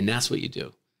 And that's what you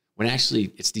do. When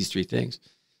actually it's these 3 things.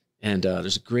 And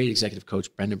there's a great executive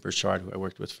coach, Brendan Burchard, who I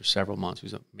worked with for several months,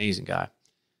 who's an amazing guy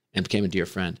and became a dear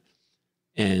friend.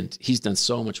 And he's done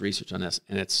so much research on this.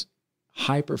 And it's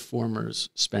high performers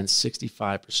spend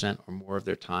 65% or more of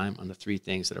their time on the 3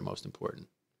 things that are most important,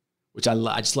 which I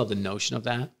just love the notion of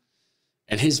that.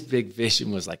 And his big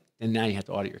vision was like, and now you have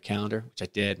to audit your calendar, which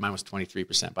I did. Mine was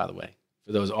 23%, by the way,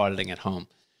 for those auditing at home.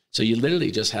 So you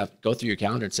literally just have to go through your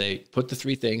calendar and say, put the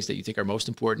 3 things that you think are most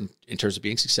important in terms of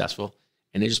being successful,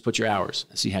 and then just put your hours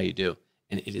and see how you do.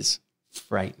 And it is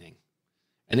frightening.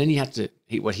 And then you have to,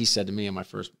 what he said to me in my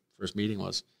first meeting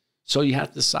was, so you have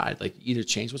to decide, like, either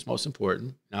change what's most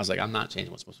important. And I was like, I'm not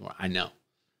changing what's most important. I know.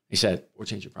 He said, or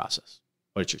change your process,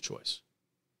 but it's your choice.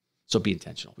 So be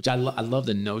intentional, which I love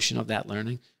the notion of that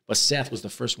learning. But Seth was the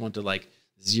first one to like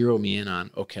zero me in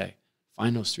on, okay,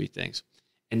 find those 3 things.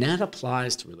 And that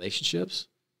applies to relationships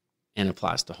and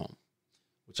applies to home,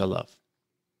 which I love.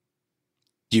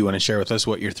 Do you want to share with us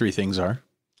what your 3 things are?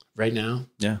 Right now?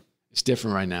 Yeah. It's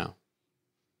different right now.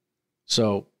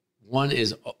 So one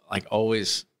is like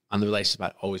always on the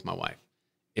relationship, always my wife.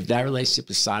 If that relationship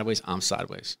is sideways, I'm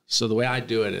sideways. So the way I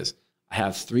do it is I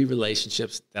have 3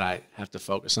 relationships that I have to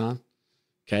focus on.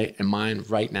 Okay. And mine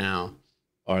right now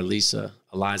are Lisa,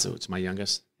 Eliza, which is my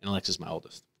youngest, and Alexis, my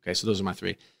oldest. Okay. So those are my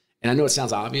 3. And I know it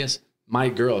sounds obvious. My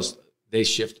girls, they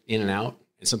shift in and out.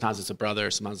 And sometimes it's a brother,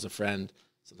 sometimes it's a friend,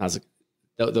 sometimes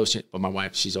those. But my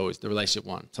wife, she's always the relationship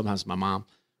one. Sometimes it's my mom,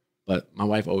 but my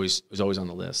wife is always on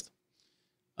the list.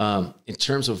 In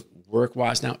terms of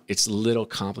work-wise now, it's a little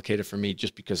complicated for me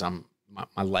just because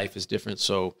my life is different.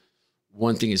 So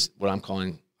one thing is what I'm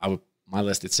calling, my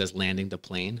list, it says landing the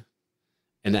plane.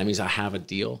 And that means I have a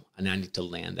deal and I need to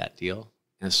land that deal.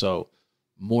 And so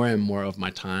more and more of my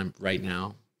time right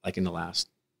now, like in the last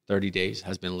 30 days,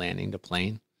 has been landing the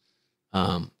plane.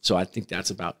 So I think that's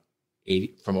about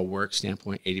 80, from a work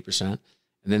standpoint, 80%. And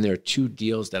then there are 2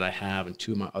 deals that I have and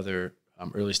 2 of my other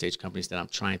early stage companies that I'm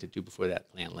trying to do before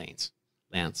that plan lands.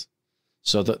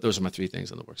 So those are my 3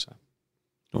 things on the work side.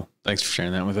 Cool. Thanks for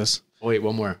sharing that with us. Oh, wait,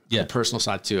 one more. Yeah. On the personal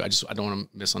side too. I don't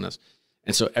want to miss on this.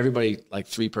 And so everybody, like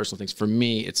 3 personal things. For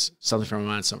me, it's something for my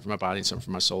mind, something for my body, and something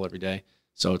for my soul every day.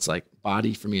 So it's like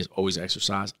body for me is always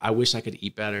exercise. I wish I could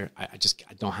eat better. I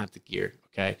don't have the gear.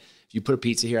 Okay. If you put a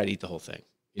pizza here, I'd eat the whole thing.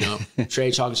 You know,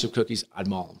 tray chocolate chip cookies, I'd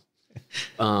maul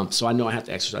them. So I know I have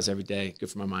to exercise every day. Good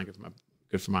for my mind,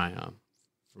 good for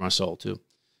my soul too.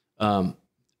 You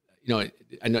know,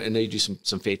 I know you do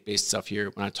some faith-based stuff here.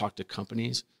 When I talk to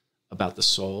companies about the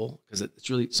soul, because it's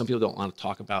really, some people don't want to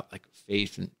talk about like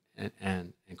faith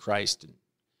and Christ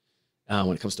and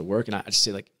when it comes to work. And I just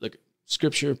say, like, look,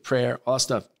 scripture, prayer, all that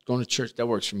stuff, going to church, that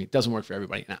works for me. It doesn't work for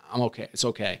everybody. And I'm okay. It's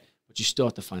okay. But you still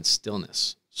have to find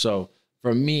stillness. So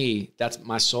for me, that's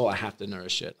my soul. I have to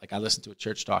nourish it. Like I listen to a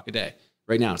church talk a day.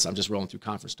 Right now, I'm just rolling through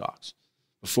conference talks.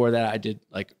 Before that, I did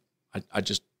like, I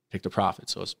just picked a prophet.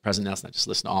 So it's President Nelson. I just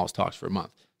listened to all his talks for a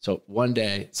month. So one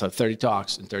day, so 30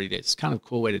 talks in 30 days. It's kind of a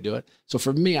cool way to do it. So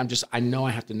for me, I know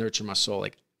I have to nurture my soul,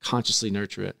 like consciously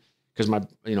nurture it, because my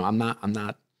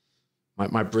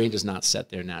brain does not set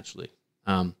there naturally.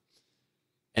 And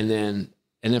then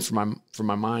for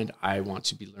my mind, I want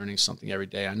to be learning something every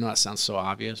day. I know that sounds so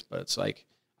obvious, but it's like,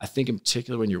 I think in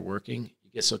particular when you're working,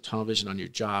 you get so tunnel vision on your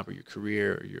job or your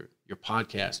career or your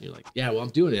podcast, and you're like, yeah, well, I'm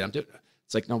doing it.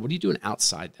 It's like, no, what are you doing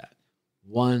outside that?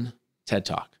 One TED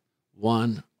Talk,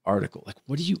 one article. Like,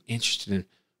 what are you interested in?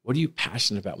 What are you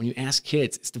passionate about? When you ask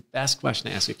kids, it's the best question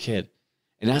to ask a kid.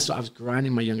 And that's what I was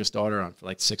grinding my youngest daughter on for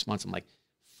like 6 months. I'm like,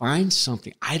 find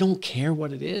something. I don't care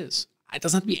what it is. It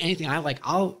doesn't have to be anything I like.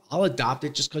 I'll adopt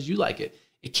it just because you like it.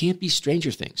 It can't be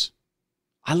Stranger Things.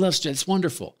 I love Stranger Things. It's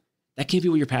wonderful. That can't be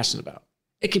what you're passionate about.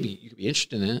 You could be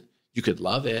interested in it. You could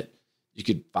love it. You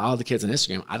could follow the kids on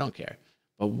Instagram. I don't care.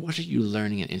 But what are you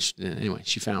learning and interested in? Anyway,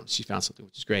 she found something,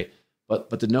 which is great.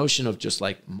 But the notion of just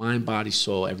like mind, body,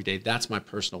 soul every day, that's my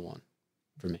personal one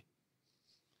for me.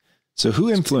 So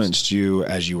who influenced you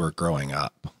as you were growing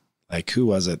up? Like, who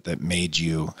was it that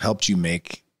helped you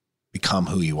become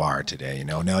who you are today? You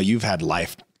know, now you've had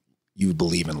you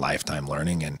believe in lifetime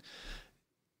learning, and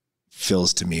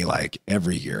feels to me like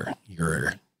every year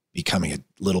you're becoming a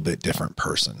little bit different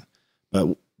person.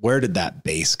 But where did that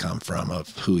base come from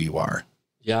of who you are?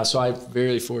 Yeah. So I'm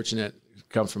very fortunate to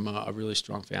come from a really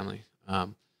strong family.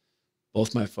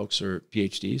 Both my folks are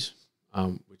PhDs,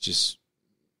 which is,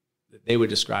 they would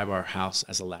describe our house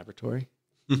as a laboratory.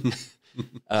 We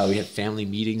had family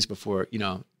meetings before they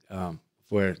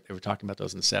were talking about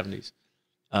those in the 70s.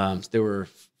 There were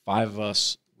 5 of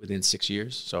us within 6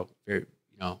 years. So there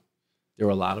were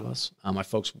a lot of us. My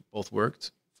folks both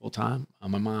worked full time.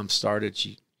 My mom started,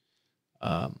 she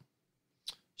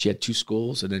had 2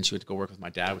 schools, and then she went to go work with my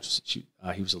dad,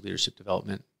 he was a leadership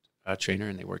development trainer,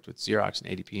 and they worked with Xerox and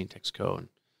ADP and Texaco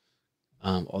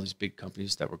and all these big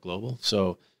companies that were global.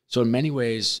 So in many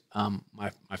ways,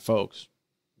 my folks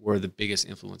were the biggest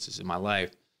influences in my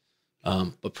life.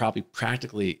 But probably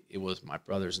practically it was my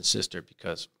brothers and sister,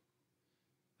 because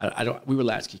we were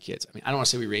latchkey kids. I mean, I don't want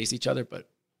to say we raised each other, but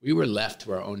we were left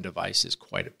to our own devices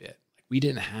quite a bit.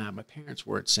 Like, my parents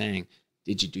weren't saying,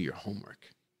 did you do your homework?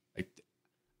 Like,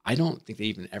 I don't think they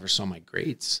even ever saw my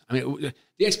grades. I mean,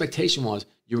 the expectation was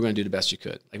you were going to do the best you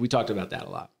could. Like, we talked about that a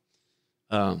lot.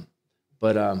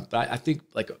 But I think,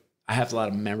 like, I have a lot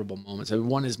of memorable moments. I mean,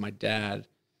 one is my dad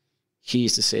he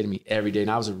used to say to me every day,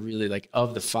 and I was a really, like,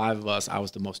 of the 5 of us, I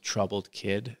was the most troubled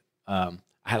kid. I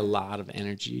had a lot of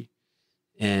energy,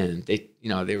 and they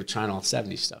were trying all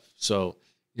 70s stuff. So,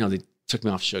 they took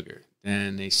me off sugar.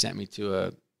 Then they sent me to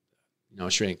a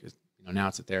shrink. Now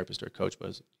it's a therapist or a coach, but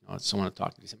it's someone to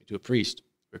talk to. They sent me to a priest.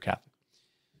 We're Catholic.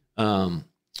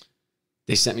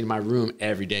 They sent me to my room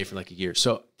every day for like a year.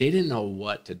 So they didn't know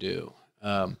what to do.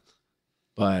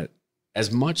 But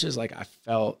as much as like I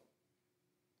felt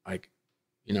like,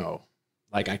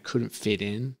 like I couldn't fit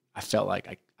in, I felt like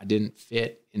I didn't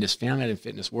fit in this family. I didn't fit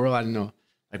in this world. I didn't know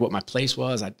like what my place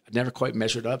was. I never quite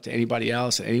measured up to anybody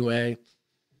else in any way.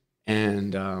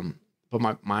 And, but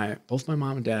both my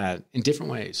mom and dad in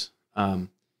different ways.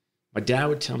 My dad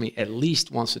would tell me at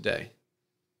least once a day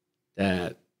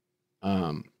that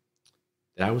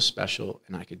I was special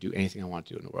and I could do anything I want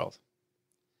to do in the world.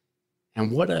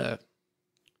 And what a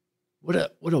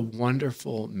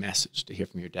wonderful message to hear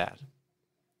from your dad.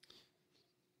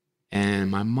 And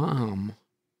my mom,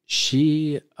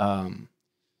 I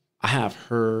have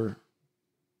her,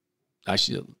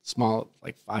 she's a small,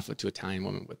 like 5'2" Italian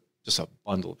woman with just a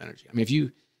bundle of energy. I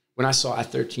mean, when I saw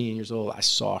at 13 years old, I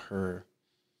saw her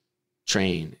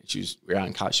train. We were out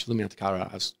in college. She flew me out to Colorado.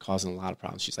 I was causing a lot of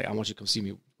problems. She's like, I want you to come see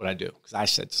me what I do. Because I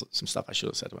said some stuff I should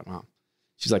have said to my mom.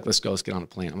 She's like, let's go. Let's get on a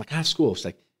plane. I'm like, I have school. She's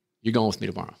like, you're going with me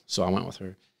tomorrow. So I went with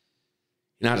her.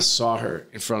 And I just saw her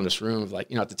in front of this room of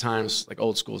like, at the times, like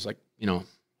old schools, like,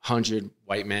 100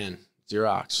 white men,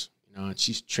 Xerox, and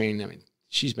she's training them and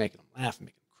she's making them laugh and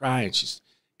making them cry. And she's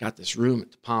got this room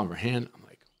at the palm of her hand. I'm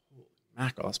like, holy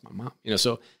mackerel, that's my mom.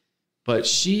 But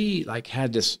she like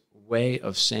had this way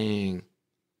of saying,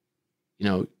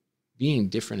 being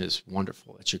different is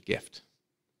wonderful. It's your gift.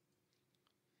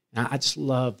 And I just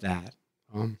love that.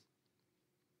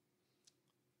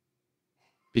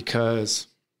 Because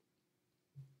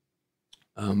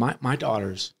my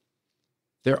daughters,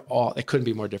 they couldn't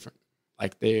be more different.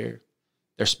 Like they're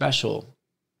special,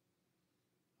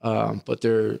 but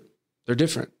they're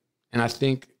different. And I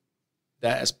think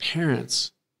that as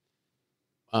parents,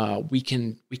 we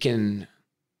can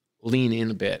lean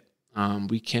in a bit.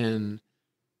 The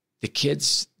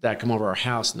kids that come over our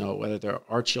house know, whether they're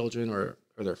our children or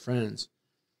their friends,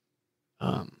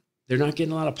 they're not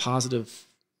getting a lot of positive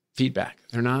feedback.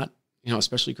 They're not,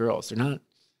 especially girls, they're not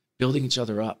building each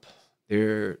other up.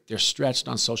 They're stretched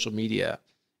on social media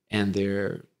and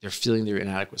they're feeling their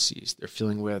inadequacies. They're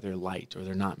feeling where they're light or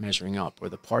they're not measuring up, or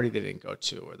the party they didn't go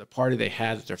to, or the party they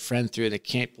had that their friend threw and they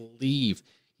can't believe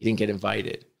you didn't get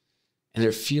invited. And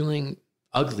they're feeling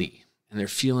ugly and they're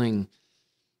feeling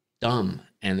dumb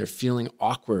and they're feeling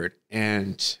awkward.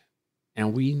 And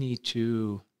we need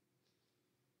to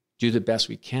do the best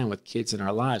we can with kids in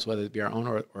our lives, whether it be our own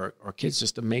or kids,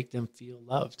 just to make them feel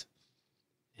loved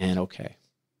and okay.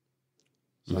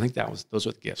 So I think those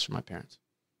were the gifts from my parents.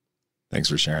 Thanks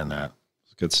for sharing that.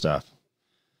 It's good stuff.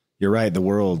 You're right. The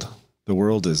world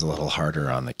is a little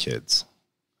harder on the kids.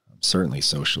 Certainly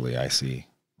socially, I see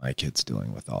my kids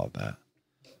dealing with all of that.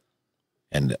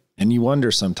 And you wonder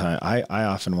sometimes, I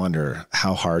often wonder,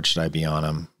 how hard should I be on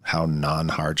them? How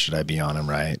non-hard should I be on them?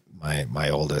 Right. My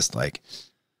oldest, like,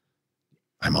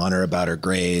 I'm on her about her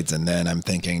grades. And then I'm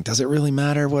thinking, does it really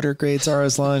matter what her grades are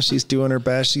as long as she's doing her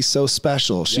best? She's so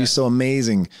special. She's so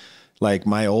amazing. Like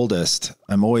my oldest,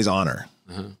 I'm always on her.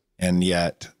 Uh-huh. And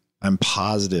yet I'm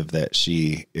positive that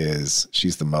she's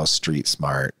the most street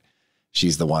smart.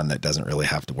 She's the one that doesn't really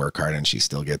have to work hard and she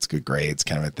still gets good grades,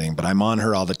 kind of a thing. But I'm on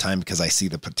her all the time because I see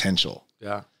the potential.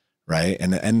 Yeah. Right.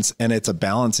 And it's a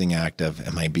balancing act of,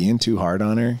 am I being too hard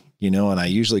on her? And I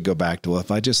usually go back to, well,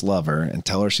 if I just love her and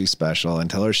tell her she's special and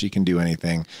tell her she can do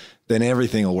anything, then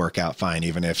everything will work out fine.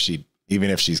 Even if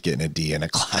she's getting a D in a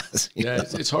class.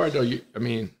 It's hard though.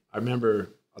 I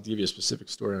remember, I'll give you a specific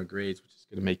story on grades, which is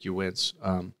going to make you wince.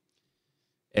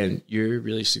 And you're a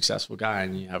really successful guy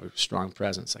and you have a strong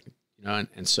presence.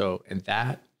 And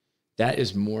that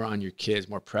is more on your kids,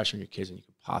 more pressure on your kids than you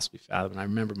could possibly fathom. And I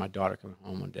remember my daughter coming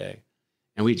home one day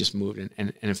and we just moved in.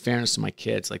 And in fairness to my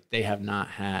kids, like they have not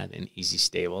had an easy,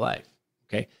 stable life.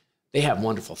 Okay. They have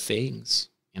wonderful things,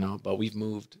 but we've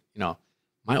moved,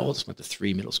 my oldest went to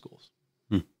 3 middle schools.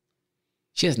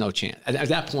 She has no chance. At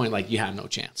that point, like you have no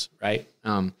chance. Right.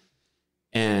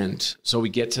 And so we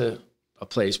get to a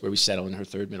place where we settle in her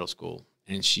 3rd middle school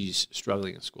and she's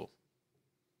struggling in school.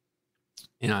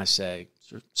 And I say,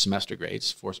 semester grades,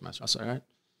 4 semesters. I say, all right,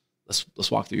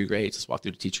 let's walk through your grades. Let's walk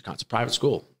through the teacher content. It's a private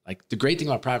school. Like the great thing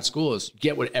about private school is you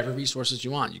get whatever resources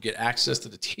you want. You get access to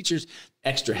the teachers,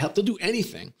 extra help. They'll do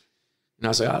anything. And I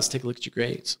was like, let's take a look at your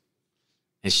grades.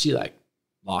 And she like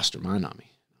lost her mind on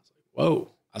me. I was like,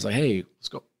 whoa. I was like, hey, let's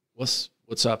go. What's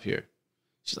up here?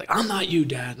 She's like, I'm not you,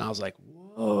 Dad. And I was like,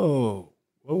 whoa,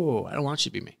 I don't want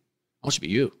you to be me. I want you to be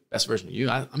you, best version of you.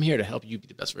 I'm here to help you be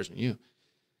the best version of you.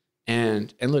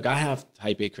 And look, I have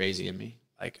type A crazy in me.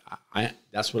 Like I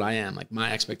that's what I am. Like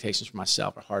my expectations for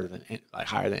myself are higher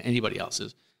than anybody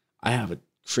else's. I have a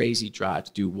crazy drive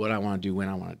to do what I want to do when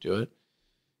I want to do it.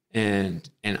 And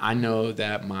I know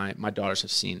that my daughters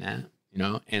have seen that, you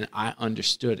know, and I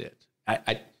understood it.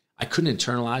 I couldn't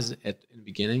internalize it in the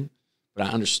beginning, but I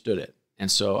understood it. And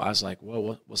so I was like,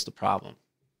 well, what's the problem?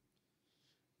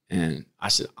 And I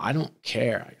said, I don't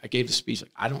care. I gave the speech, like,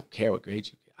 I don't care what grades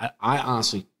you get. I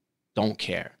honestly don't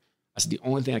care. I said, the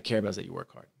only thing I care about is that you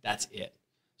work hard. That's it.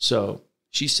 So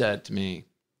she said to me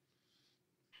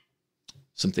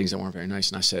some things that weren't very nice.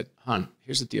 And I said, hon,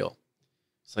 here's the deal.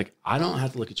 It's like, I don't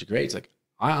have to look at your grades. Like,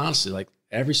 I honestly, like,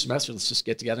 every semester, let's just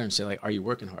get together and say, like, are you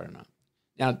working hard or not?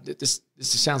 Now, this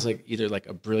sounds like either like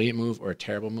a brilliant move or a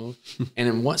terrible move. And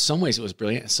in some ways it was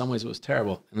brilliant. In some ways it was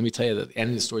terrible. And let me tell you that the end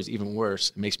of the story is even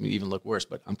worse. It makes me even look worse,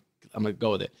 but I'm going to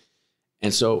go with it.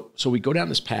 And so we go down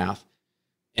this path,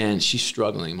 and she's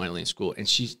struggling mightily in school.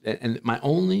 And my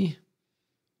only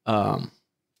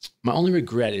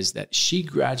regret is that she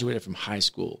graduated from high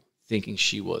school thinking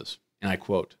she was, and I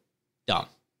quote, dumb.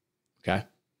 Okay.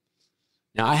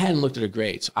 Now I hadn't looked at her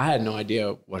grades. I had no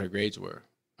idea what her grades were.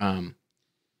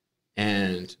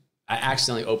 And I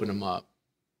accidentally opened them up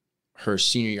her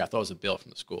senior year. I thought it was a bill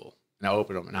from the school. And I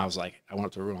opened them, and I was like, I went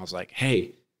up to her room. I was like,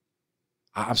 hey,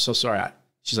 I'm so sorry.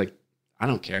 She's like, I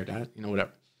don't care, Dad, you know,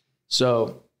 whatever.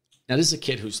 So now this is a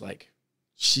kid who's like,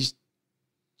 she's,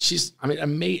 I mean,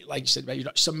 amazing. Like you said,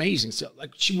 she's amazing. So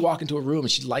like she walk into a room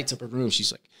and she lights up her room.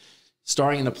 She's like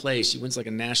starring in a play. She wins like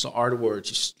a national art award.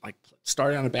 She's like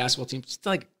started on a basketball team. She's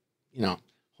like, you know,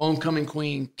 homecoming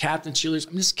queen, captain, cheerleaders. I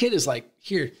mean, this kid is like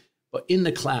here, but in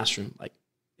the classroom, like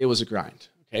it was a grind.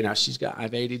 Okay, now I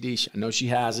have ADD. I know she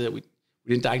has it. We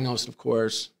didn't diagnose it, of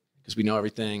course, because we know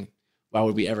everything. Why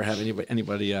would we ever have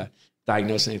anybody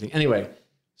diagnose anything? Anyway,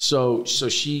 so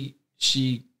she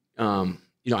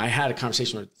you know, I had a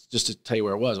conversation with her, just to tell you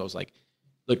where it was. I was like,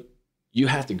 look, you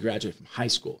have to graduate from high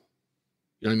school.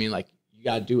 You know what I mean? Like you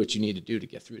got to do what you need to do to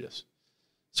get through this.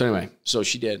 So anyway, so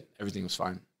she did. Everything was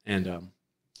fine. And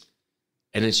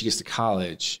then she gets to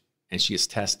college and she gets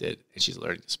tested and she's a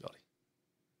learning disability.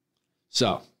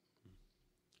 So,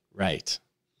 right.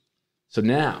 So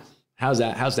now, how's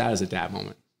that as a dad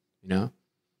moment, you know?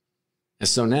 And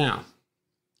so now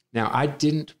I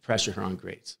didn't pressure her on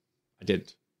grades. I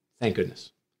didn't, thank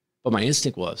goodness. But my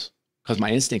instinct was, because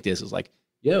my instinct is like,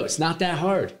 yo, it's not that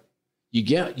hard. You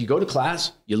go to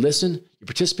class, you listen, you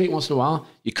participate once in a while,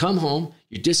 you come home,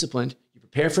 you're disciplined, you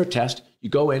prepare for a test, you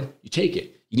go in, you take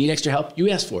it. You need extra help, you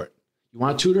ask for it. You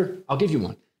want a tutor? I'll give you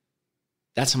one.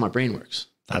 That's how my brain works.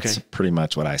 That's pretty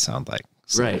much what I sound like.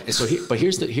 So. Right. And so, but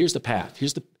here's the path.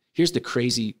 Here's the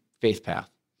crazy faith path.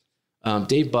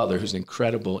 Dave Butler, who's an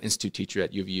incredible institute teacher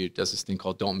at UVU, does this thing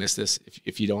called "Don't Miss This."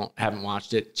 If you haven't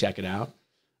watched it, check it out.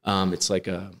 It's like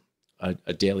a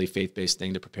daily faith-based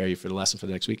thing to prepare you for the lesson for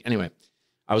the next week. Anyway,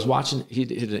 I was watching. He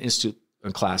did an institute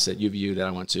class at UVU that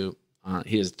I went to.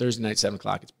 He is Thursday night,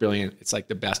 7:00. It's brilliant. It's like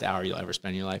the best hour you'll ever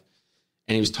spend in your life.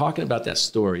 And he was talking about that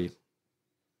story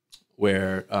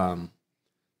where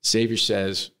Savior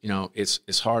says, you know,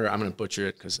 it's harder. I'm going to butcher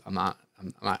it because I'm going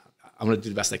to do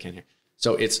the best I can here.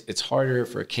 So it's harder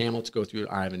for a camel to go through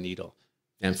the eye of a needle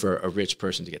than for a rich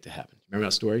person to get to heaven. Remember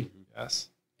that story? Yes.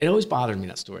 It always bothered me,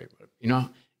 that story, you know? And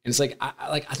it's like,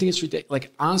 I think it's ridiculous.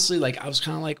 Like, honestly, like I was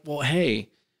kind of like, well, hey,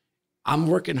 I'm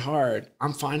working hard.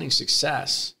 I'm finding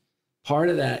success. Part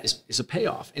of that is a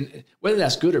payoff. And whether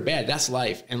that's good or bad, that's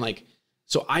life. And like,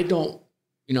 so I don't,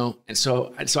 you know, and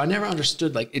so I never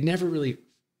understood, like, it never really,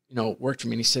 you know, worked for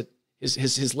me. And he said,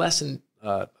 his lesson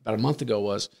about a month ago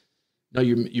was, no,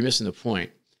 you're missing the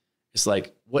point. It's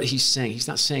like what he's saying. He's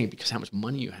not saying because how much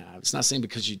money you have. It's not saying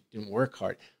because you didn't work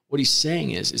hard. What he's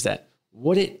saying is that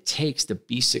what it takes to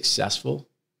be successful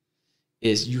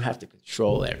is you have to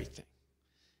control everything.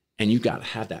 And you got to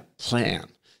have that plan.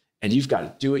 And you've got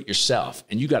to do it yourself.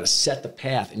 And you got to set the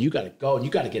path. And you got to go. And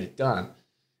you got to get it done.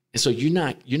 And so you're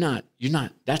not,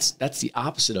 that's the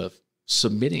opposite of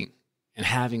submitting and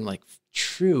having like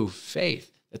true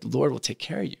faith that the Lord will take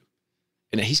care of you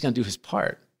and that he's going to do his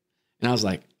part. And I was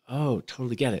like, oh,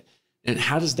 totally get it. And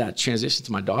how does that transition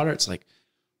to my daughter? It's like,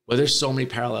 well, there's so many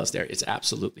parallels there. It's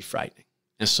absolutely frightening.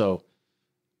 And so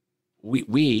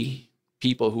we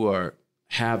people who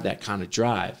have that kind of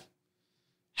drive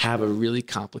have a really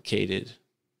complicated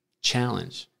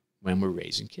challenge when we're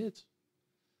raising kids.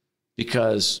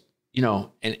 Because, you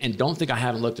know, and don't think I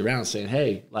haven't looked around saying,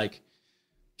 hey, like,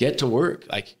 get to work.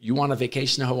 Like, you want a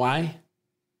vacation to Hawaii?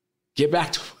 get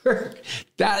back to work.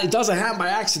 That it doesn't happen by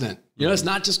accident. You know, it's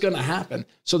not just going to happen.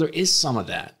 So there is some of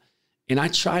that. And I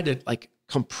try to like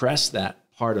compress that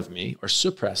part of me or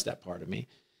suppress that part of me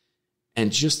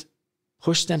and just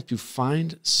push them to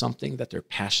find something that they're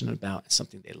passionate about and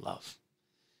something they love.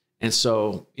 And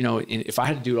so, you know, if I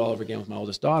had to do it all over again with my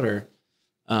oldest daughter,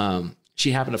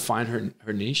 she happened to find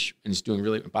her niche and is doing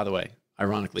really, by the way,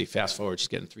 ironically, fast forward, she's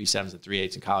getting 3.7s and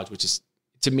 3.8s in college, which is,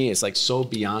 to me, it's like so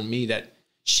beyond me that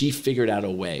she figured out a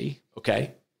way,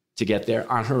 okay, to get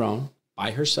there on her own,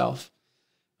 by herself.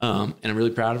 And I'm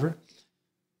really proud of her.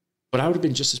 But I would have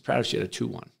been just as proud if she had a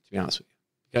 2-1, to be honest with you.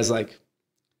 Because like,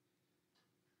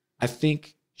 I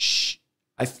think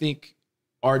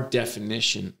our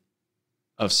definition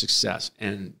of success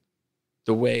and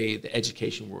the way the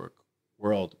education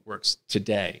world works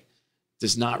today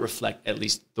does not reflect at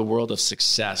least the world of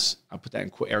success. I'll put that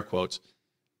in air quotes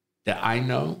that I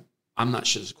know. I'm not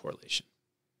sure there's a correlation.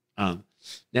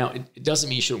 Now, it doesn't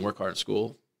mean you shouldn't work hard in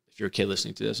school if you're a kid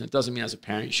listening to this. And it doesn't mean as a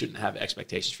parent you shouldn't have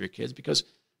expectations for your kids because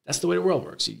that's the way the world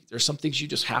works. There's some things you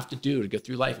just have to do to get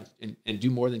through life and do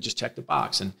more than just check the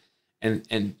box.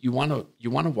 And you want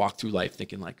to walk through life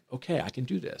thinking like, okay, I can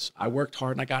do this. I worked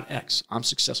hard and I got X. I'm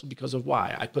successful because of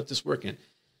Y. I put this work in.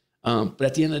 But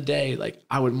at the end of the day, like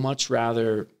I would much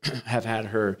rather have had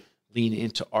her lean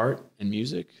into art and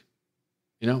music,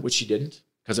 you know, which she didn't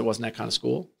because it wasn't that kind of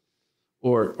school,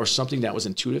 or something that was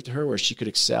intuitive to her where she could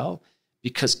excel,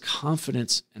 because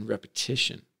confidence and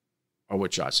repetition are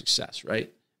what drives success,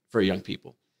 right? For young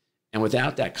people. And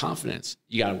without that confidence,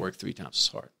 you got to work 3 times as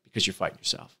hard because you're fighting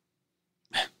yourself.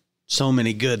 So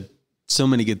many good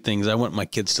things. I want my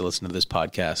kids to listen to this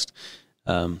podcast.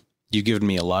 You've given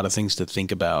me a lot of things to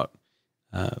think about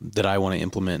that I want to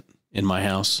implement in my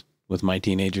house with my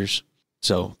teenagers.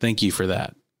 So thank you for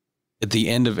that. At the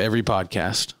end of every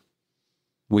podcast,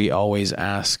 we always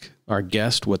ask our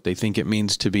guest what they think it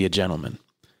means to be a gentleman.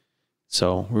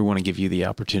 So we want to give you the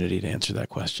opportunity to answer that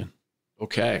question.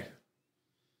 Okay.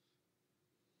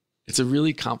 It's a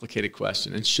really complicated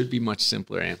question and should be much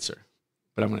simpler answer,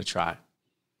 but I'm going to try.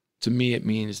 To me, it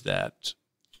means that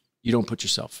you don't put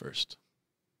yourself first.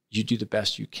 You do the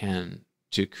best you can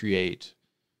to create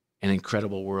an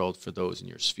incredible world for those in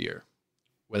your sphere,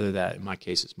 whether that, in my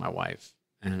case, is my wife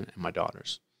and my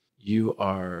daughters. You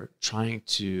are trying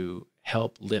to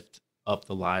help lift up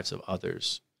the lives of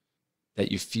others,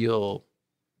 that you feel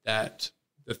that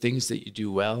the things that you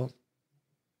do well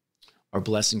are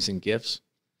blessings and gifts,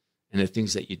 and the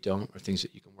things that you don't are things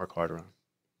that you can work harder on.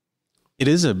 It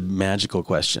is a magical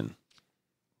question.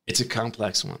 It's a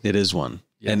complex one. It is one.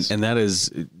 Yes. And that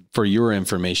is, for your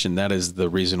information, that is the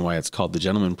reason why it's called the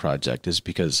Gentleman Project, is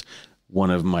because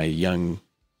one of my young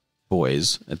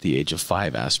boys at the age of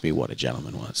 5 asked me what a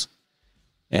gentleman was.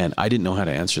 And I didn't know how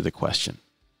to answer the question.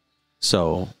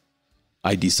 So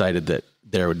I decided that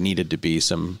there needed to be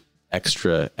some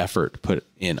extra effort put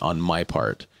in on my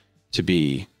part to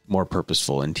be more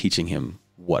purposeful in teaching him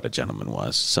what a gentleman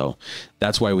was. So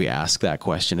that's why we ask that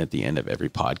question at the end of every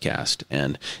podcast.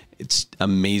 And it's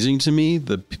amazing to me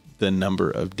the number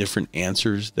of different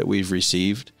answers that we've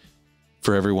received.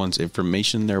 For everyone's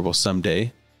information, there will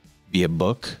someday be a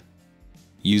book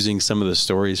using some of the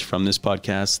stories from this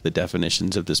podcast, the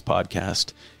definitions of this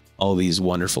podcast, all these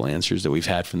wonderful answers that we've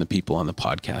had from the people on the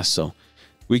podcast. So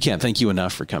we can't thank you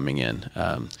enough for coming in.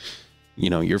 You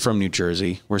know, you're from New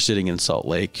Jersey. We're sitting in Salt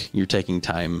Lake. You're taking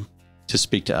time to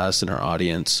speak to us and our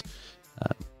audience.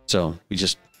 So we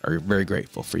just are very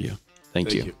grateful for you.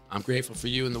 Thank you. I'm grateful for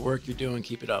you and the work you're doing.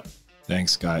 Keep it up.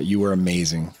 Thanks, Scott. You were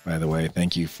amazing, by the way.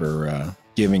 Thank you for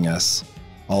giving us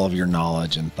all of your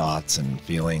knowledge and thoughts and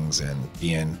feelings and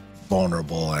being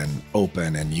vulnerable and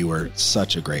open. And you were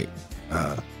such a great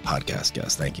podcast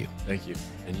guest. Thank you. Thank you.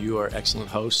 And you are excellent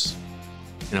hosts.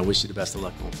 And I wish you the best of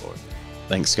luck going forward.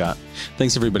 Thanks, Scott.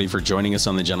 Thanks, everybody, for joining us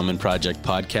on the Gentleman Project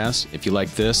podcast. If you like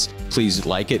this, please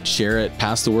like it, share it,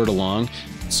 pass the word along.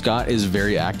 Scott is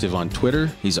very active on Twitter.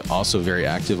 He's also very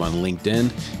active on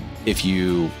LinkedIn. If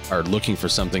you are looking for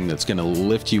something that's going to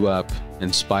lift you up,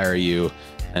 inspire you,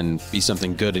 and be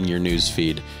something good in your news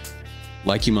feed,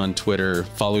 like him on Twitter,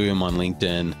 follow him on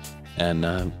LinkedIn,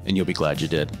 and you'll be glad you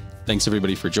did. Thanks,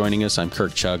 everybody, for joining us. I'm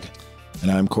Kirk Chug.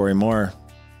 And I'm Corey Moore.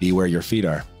 Be where your feet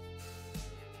are.